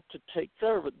law to take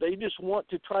care of it. They just want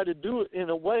to try to do it in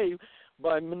a way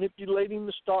by manipulating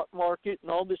the stock market and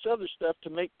all this other stuff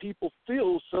to make people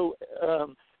feel so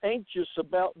anxious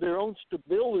about their own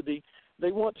stability.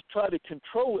 They want to try to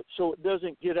control it so it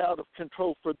doesn't get out of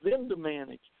control for them to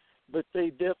manage. But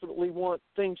they definitely want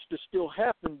things to still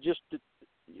happen.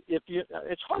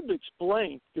 It's hard to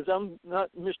explain because I'm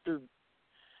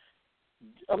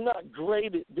not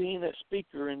great at being a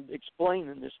speaker and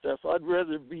explaining this stuff. I'd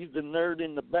rather be the nerd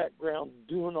in the background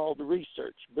doing all the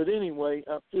research. But anyway,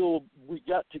 I feel we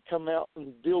got to come out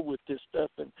and deal with this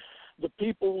stuff. And the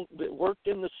people that worked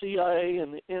in the CIA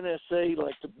and the NSA,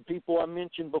 like the people I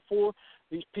mentioned before,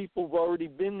 these people have already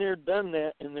been there, done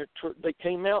that, and they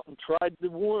came out and tried to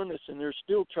warn us, and they're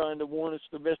still trying to warn us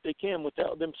the best they can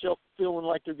without themselves feeling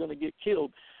like they're going to get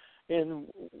killed. And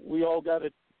we all got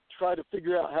to try to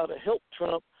figure out how to help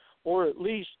Trump, or at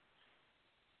least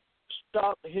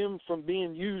stop him from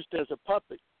being used as a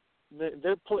puppet.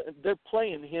 They're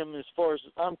playing him as far as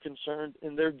I'm concerned,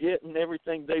 and they're getting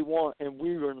everything they want, and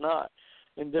we are not.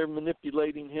 And they're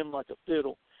manipulating him like a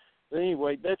fiddle. But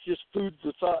anyway, that's just food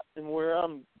for thought and where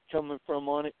I'm coming from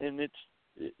on it, and it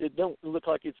don't look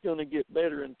like it's going to get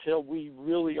better until we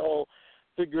really all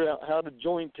figure out how to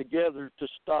join together to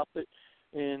stop it.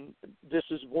 And this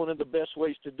is one of the best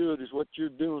ways to do it is what you're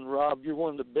doing, Rob. You're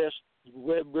one of the best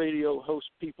web radio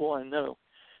host people I know,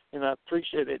 and I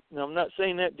appreciate it. And I'm not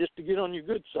saying that just to get on your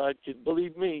good side, because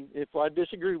believe me, if I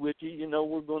disagree with you,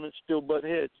 we're going to still butt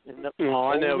heads. And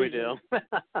I know we do.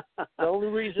 The only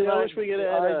reason I wish we could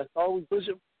add let's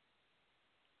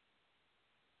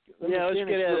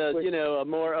get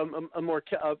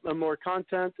a more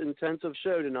content intensive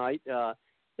show tonight.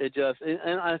 It just,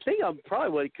 and I think I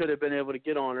probably could have been able to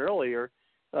get on earlier,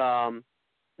 and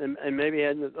maybe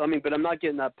but I'm not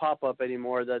getting that pop up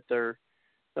anymore that they're,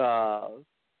 not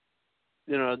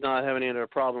having any other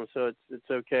problems, so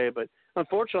it's okay. But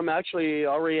unfortunately, I'm actually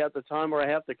already at the time where I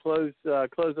have to close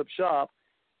up shop.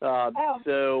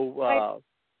 So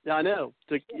I know.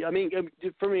 For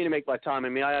me to make my time,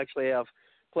 I actually have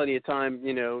plenty of time,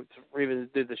 to even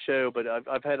do the show. But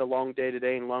I've had a long day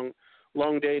today and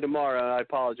long day tomorrow. I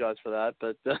apologize for that,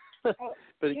 but go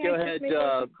ahead, do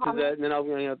that, and then I'll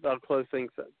close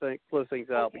things out. But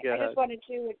go ahead. I just wanted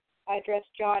to address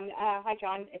John. Hi,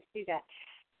 John. It's Suzette.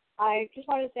 I just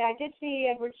wanted to say I did see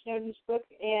Edward Snowden's book,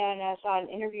 and I saw an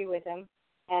interview with him,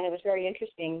 and it was very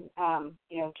interesting, to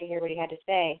hear what he had to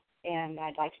say, and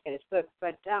I'd like to get his book.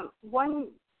 But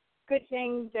one good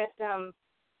thing that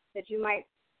you might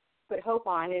put hope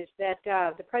on is that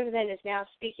the president is now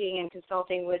speaking and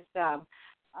consulting with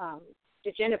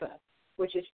DeGeneva,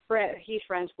 which is he's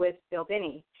friends with Bill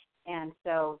Binney, and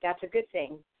so that's a good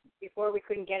thing. Before we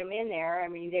couldn't get him in there.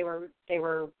 They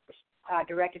were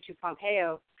directed to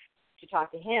Pompeo to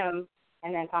talk to him,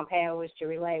 and then Pompeo was to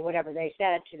relay whatever they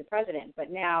said to the president.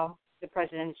 But now the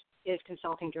president is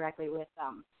consulting directly with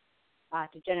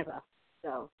DeGeneva,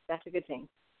 so that's a good thing.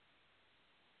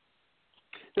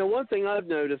 Now, one thing I've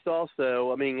noticed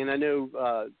also, and I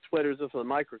know Twitter's just a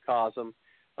microcosm,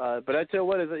 but I tell you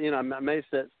what, I may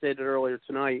have stated earlier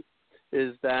tonight,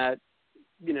 is that,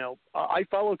 I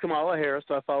follow Kamala Harris,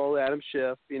 I follow Adam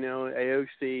Schiff,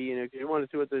 AOC, you want to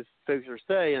see what those folks are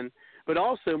saying, but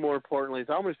also more importantly is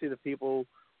I want to see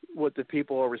what the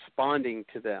people are responding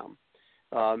to them.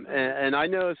 And I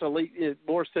know it's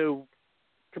more so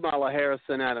Kamala Harris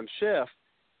and Adam Schiff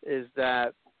is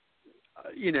that,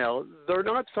 they're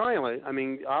not silent. I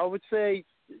mean, I would say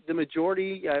the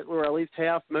majority, or at least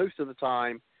half, most of the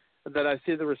time, that I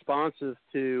see the responses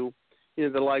to,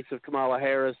 the likes of Kamala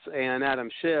Harris and Adam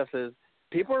Schiff is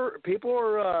people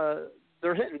are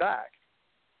they're hitting back.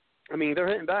 I mean, they're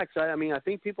hitting back. So, I mean, I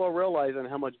think people are realizing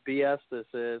how much BS this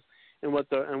is and what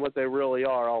they really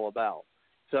are all about.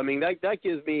 So, I mean, that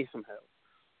gives me some hope.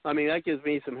 I mean, that gives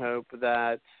me some hope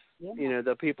that,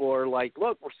 the people are like,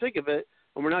 look, we're sick of it,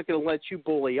 and we're not going to let you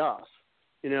bully us.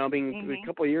 I mean, a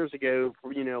couple of years ago,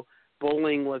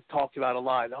 bullying was talked about a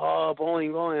lot. Oh,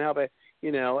 bullying, how about,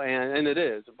 and it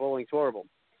is. Bullying's horrible.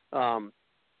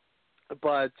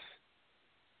 But,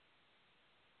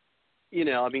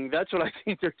 I mean, that's what I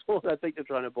think they're told. I think they're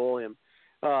trying to bully him.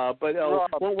 But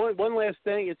one last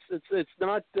thing, it's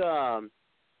not. I'm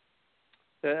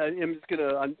just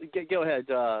gonna go ahead.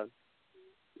 Go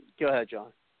ahead,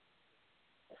 John.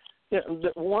 Yeah,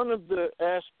 one of the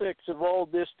aspects of all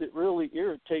this that really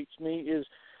irritates me is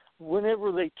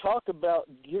whenever they talk about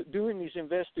doing these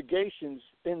investigations,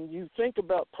 and you think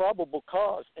about probable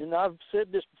cause, and I've said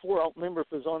this before, I don't remember if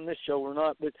it was on this show or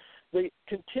not, but they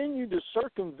continue to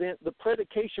circumvent the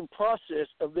predication process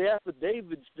of the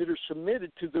affidavits that are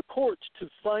submitted to the courts to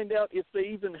find out if they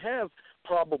even have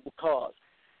probable cause.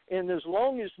 And as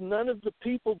long as none of the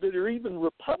people that are even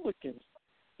Republicans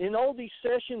in all these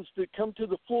sessions that come to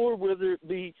the floor, whether it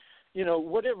be,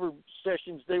 whatever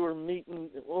sessions they were meeting,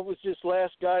 what was this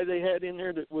last guy they had in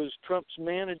there that was Trump's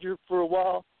manager for a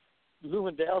while,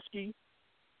 Lewandowski?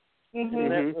 And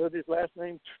that was his last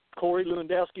name, Corey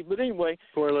Lewandowski. But anyway,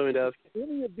 Corey Lewandowski.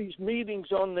 Any of these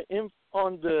meetings on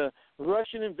the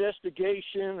Russian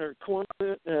investigation or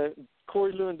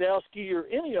Corey Lewandowski or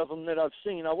any of them that I've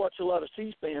seen, I watch a lot of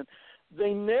C-SPAN,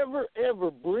 they never,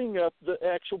 ever bring up the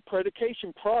actual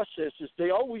predication processes. They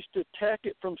always attack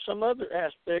it from some other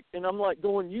aspect, and I'm like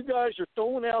going, you guys are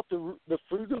throwing out the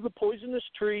fruit of the poisonous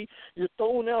tree. You're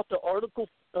throwing out the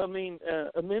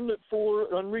Amendment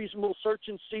 4, unreasonable search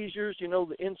and seizures,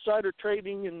 the insider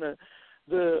trading and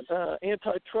the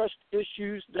antitrust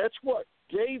issues. That's what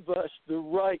gave us the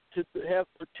right to have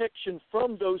protection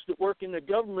from those that work in the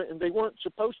government, and they weren't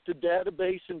supposed to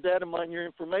database and data mine your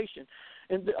information.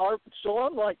 And so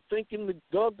I'm like thinking the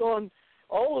doggone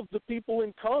all of the people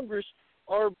in Congress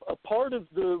are a part of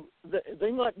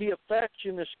they might be a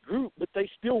factionist group, but they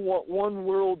still want one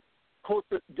world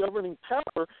corporate governing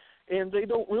power, and they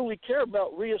don't really care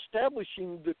about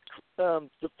reestablishing the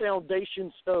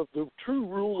foundations of the true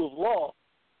rule of law.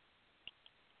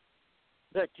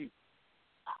 Back to you.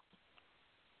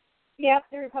 Yep,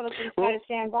 the Republicans got to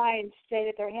stand by and say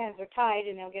that their hands are tied,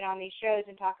 and they'll get on these shows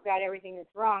and talk about everything that's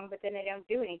wrong, but then they don't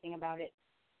do anything about it.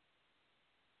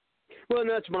 Well, and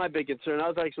that's my big concern. I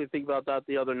was actually thinking about that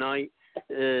the other night.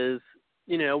 Is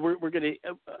we're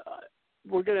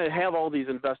gonna have all these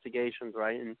investigations,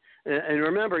 right? And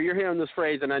remember, you're hearing this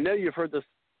phrase, and I know you've heard this,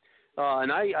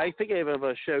 and I think I have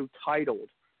a show titled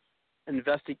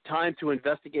 "Time to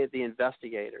Investigate the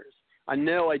Investigators." I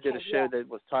know I did a show that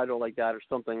was titled like that or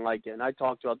something like it, and I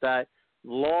talked about that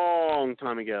long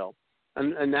time ago.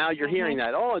 And now you're hearing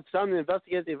that. Oh, it's time to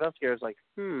investigate the investigators. Like,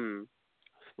 I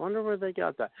wonder where they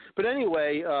got that. But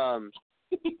anyway,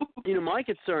 my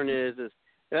concern is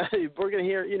we're going to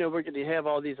hear, we're going to have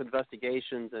all these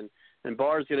investigations, and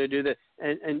Barr's going to do that.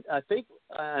 And I think,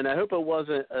 and I hope it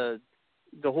wasn't the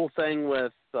whole thing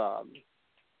with.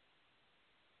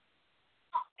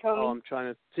 I'm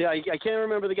trying to see. I can't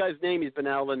remember the guy's name. He's been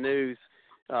out of the news,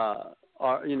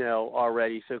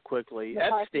 already so quickly.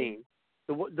 Epstein.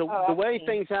 The way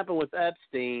things happen with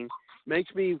Epstein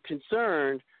makes me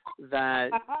concerned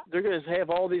that they're going to have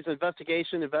all these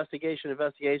investigation, and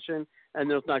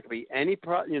there's not going to be any.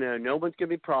 No one's going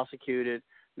to be prosecuted.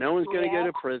 No one's going to go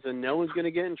to prison. No one's going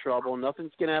to get in trouble.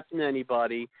 Nothing's going to happen to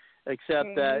anybody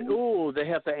except that they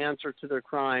have to answer to their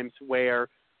crimes where.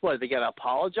 What, they got to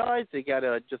apologize? They got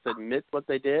to just admit what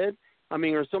they did? I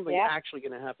mean, or something actually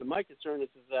going to happen? My concern is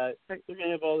that they're going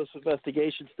to have all this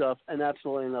investigation stuff, and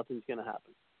absolutely nothing's going to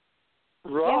happen.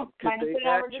 Rob, could they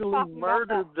actually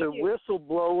murder the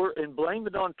whistleblower and blame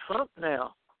it on Trump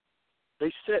now?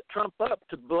 They set Trump up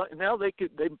now they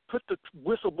put the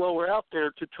whistleblower out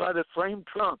there to try to frame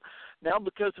Trump. Now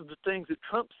because of the things that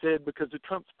Trump said, because of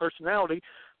Trump's personality,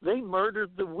 they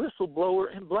murdered the whistleblower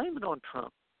and blame it on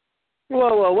Trump.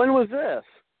 Well, when was this?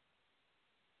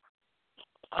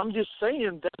 I'm just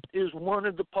saying that is one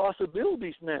of the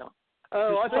possibilities now.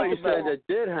 Oh, I thought you said that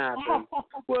did happen.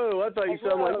 Whoa, I thought you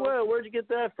said, like, whoa, where'd you get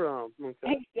that from?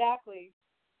 Okay. Exactly.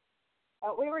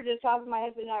 We were just talking, my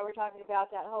husband and I were talking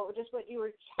about that whole, just what you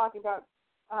were talking about,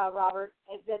 Robert,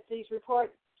 is that these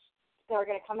reports that are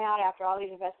going to come out after all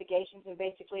these investigations, and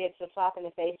basically it's a slap in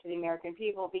the face to the American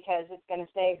people because it's going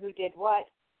to say who did what,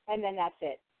 and then that's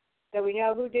it. So we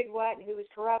know who did what and who was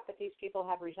corrupt, but these people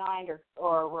have resigned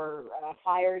or were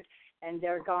fired, and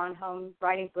they're gone home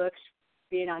writing books,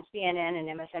 being on CNN and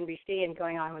MSNBC and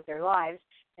going on with their lives.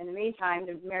 In the meantime,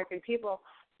 the American people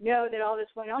know that all this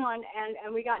went on,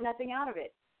 and we got nothing out of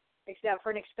it except for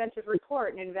an expensive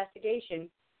report and investigation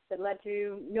that led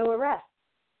to no arrest,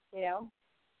 you know?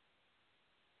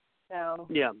 So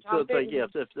yeah, so it's like, yeah,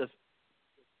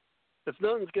 if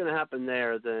nothing's going to happen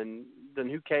there, then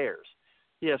who cares?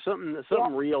 Yeah, something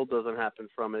real doesn't happen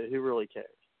from it. Who really cares?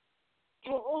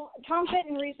 Well, Tom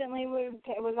Fitton recently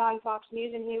was on Fox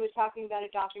News, and he was talking about a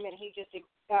document he just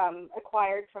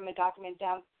acquired from a document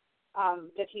dump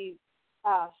that he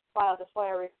filed a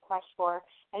FOIA request for.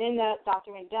 And in that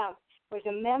document dump was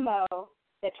a memo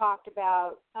that talked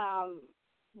about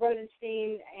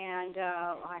Rosenstein and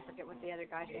I forget what the other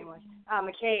guy's name was,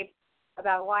 McCabe,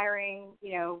 about wiring,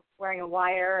 wearing a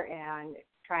wire and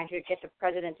trying to get the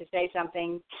president to say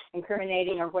something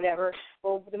incriminating or whatever.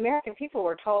 Well, the American people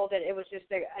were told that it was just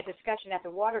a discussion at the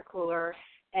water cooler,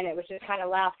 and it was just kind of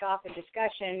laughed off in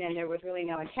discussion, and there was really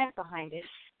no intent behind it.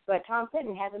 But Tom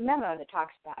Fitton has a memo that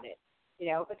talks about it,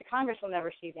 but the Congress will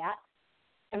never see that,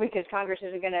 and because Congress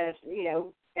isn't going to,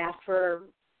 ask for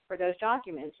those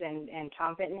documents, and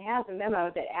Tom Fitton has a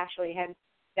memo that actually had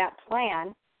that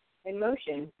plan in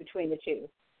motion between the two.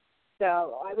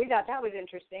 So we thought that was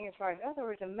interesting as far as, there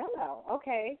was a memo.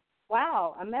 Okay.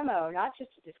 Wow, a memo, not just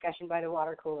a discussion by the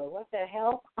water cooler. What the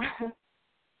hell?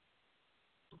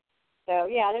 So,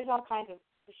 yeah, there's all kinds of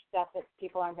stuff that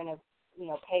people aren't going to,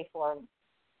 pay for.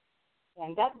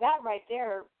 And that right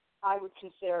there, I would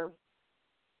consider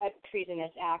a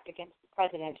treasonous act against the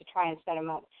president to try and set him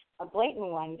up. A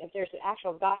blatant one, if there's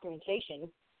actual documentation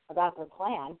about their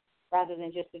plan, rather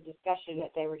than just a discussion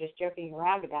that they were just joking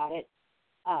around about it.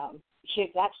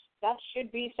 That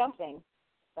should be something,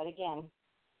 but again,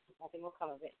 nothing will come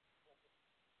of it.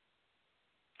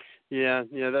 Yeah,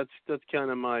 that's kind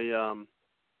of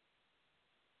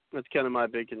my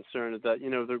big concern is that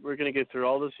we're going to go through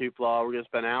all this hoopla. We're going to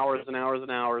spend hours and hours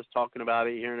and hours talking about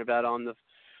it, hearing about it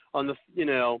on the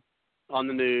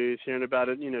news, hearing about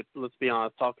it. Let's be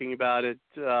honest, talking about it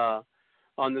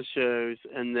on the shows,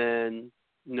 and then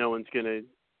no one's going to.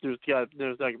 There's not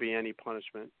going to be any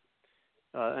punishment.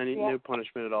 No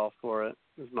punishment at all for it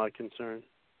is my concern.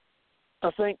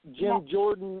 I think Jim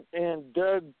Jordan and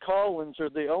Doug Collins are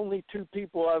the only two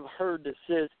people I've heard that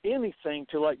says anything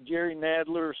to like Jerry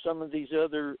Nadler or some of these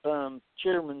other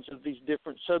chairmen of these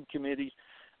different subcommittees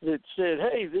that said,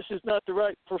 hey, this is not the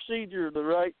right procedure, the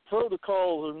right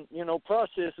protocol and,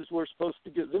 processes we're supposed to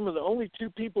get. Them are the only two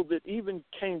people that even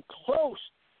came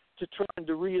close to trying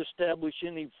to reestablish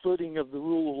any footing of the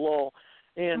rule of law.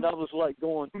 And I was like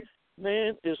going,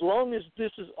 man, as long as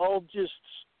this is all just,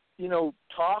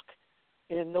 talk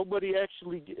and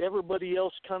everybody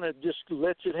else kind of just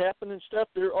lets it happen and stuff,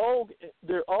 they're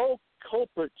all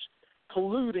culprits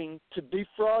colluding to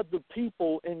defraud the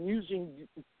people and using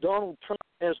Donald Trump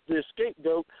as the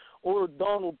scapegoat, or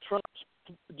Donald Trump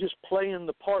just playing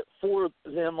the part for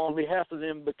them on behalf of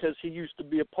them because he used to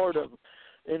be a part of them.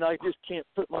 And I just can't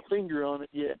put my finger on it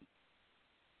yet.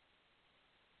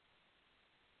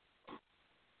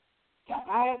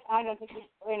 I don't think he's,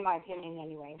 in my opinion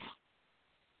anyway,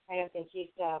 I don't think he's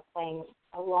playing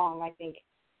along. I think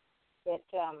that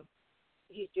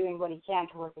he's doing what he can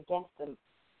to work against them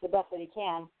the best that he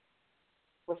can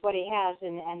with what he has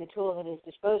and the tools at his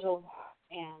disposal.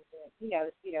 And,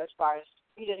 as far as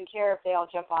he doesn't care if they all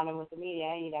jump on him with the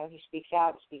media, he speaks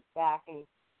out, speaks back, and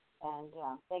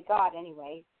thank God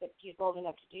anyway that he's bold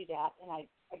enough to do that. And I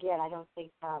don't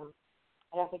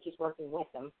think he's working with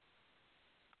them.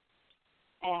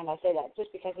 And I say that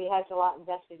just because he has a lot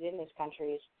invested in this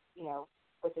country,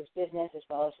 with his business as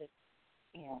well as his,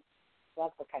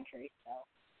 love for country. So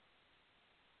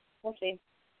we'll see,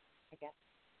 I guess.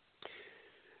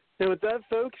 And with that,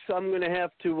 folks, I'm going to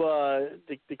have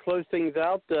to close things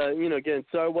out. Again,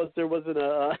 sorry there wasn't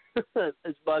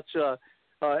as much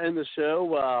in the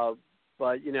show,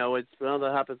 but it's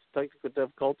that happens, technical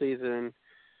difficulties, and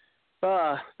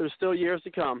there's still years to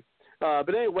come.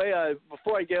 But anyway,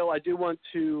 before I go, I do want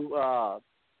to,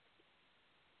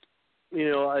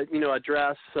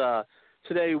 address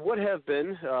today would have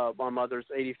been my mother's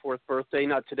 84th birthday.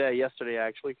 Not today, yesterday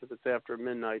actually, because it's after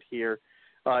midnight here.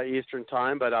 Eastern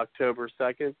Time, but October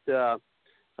 2nd.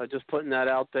 Just putting that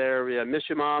out there. Yeah, miss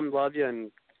you, Mom. Love you,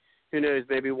 and who knows?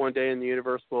 Maybe one day in the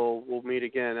universe we'll meet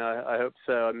again. I hope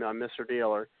so. I miss her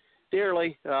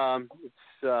dearly.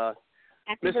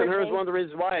 Missing her is one of the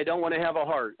reasons why I don't want to have a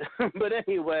heart. But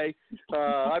anyway,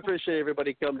 I appreciate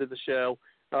everybody coming to the show.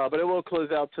 But I will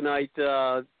close out tonight,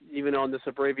 even on this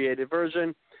abbreviated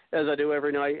version, as I do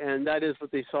every night, and that is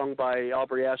with the song by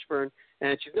Aubrey Ashburn.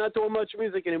 And she's not doing much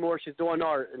music anymore. She's doing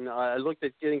art, and I looked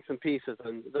at getting some pieces,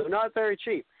 and they're not very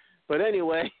cheap. But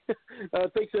anyway,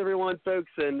 thanks, everyone,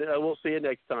 folks, and we'll see you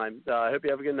next time. I hope you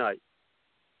have a good night.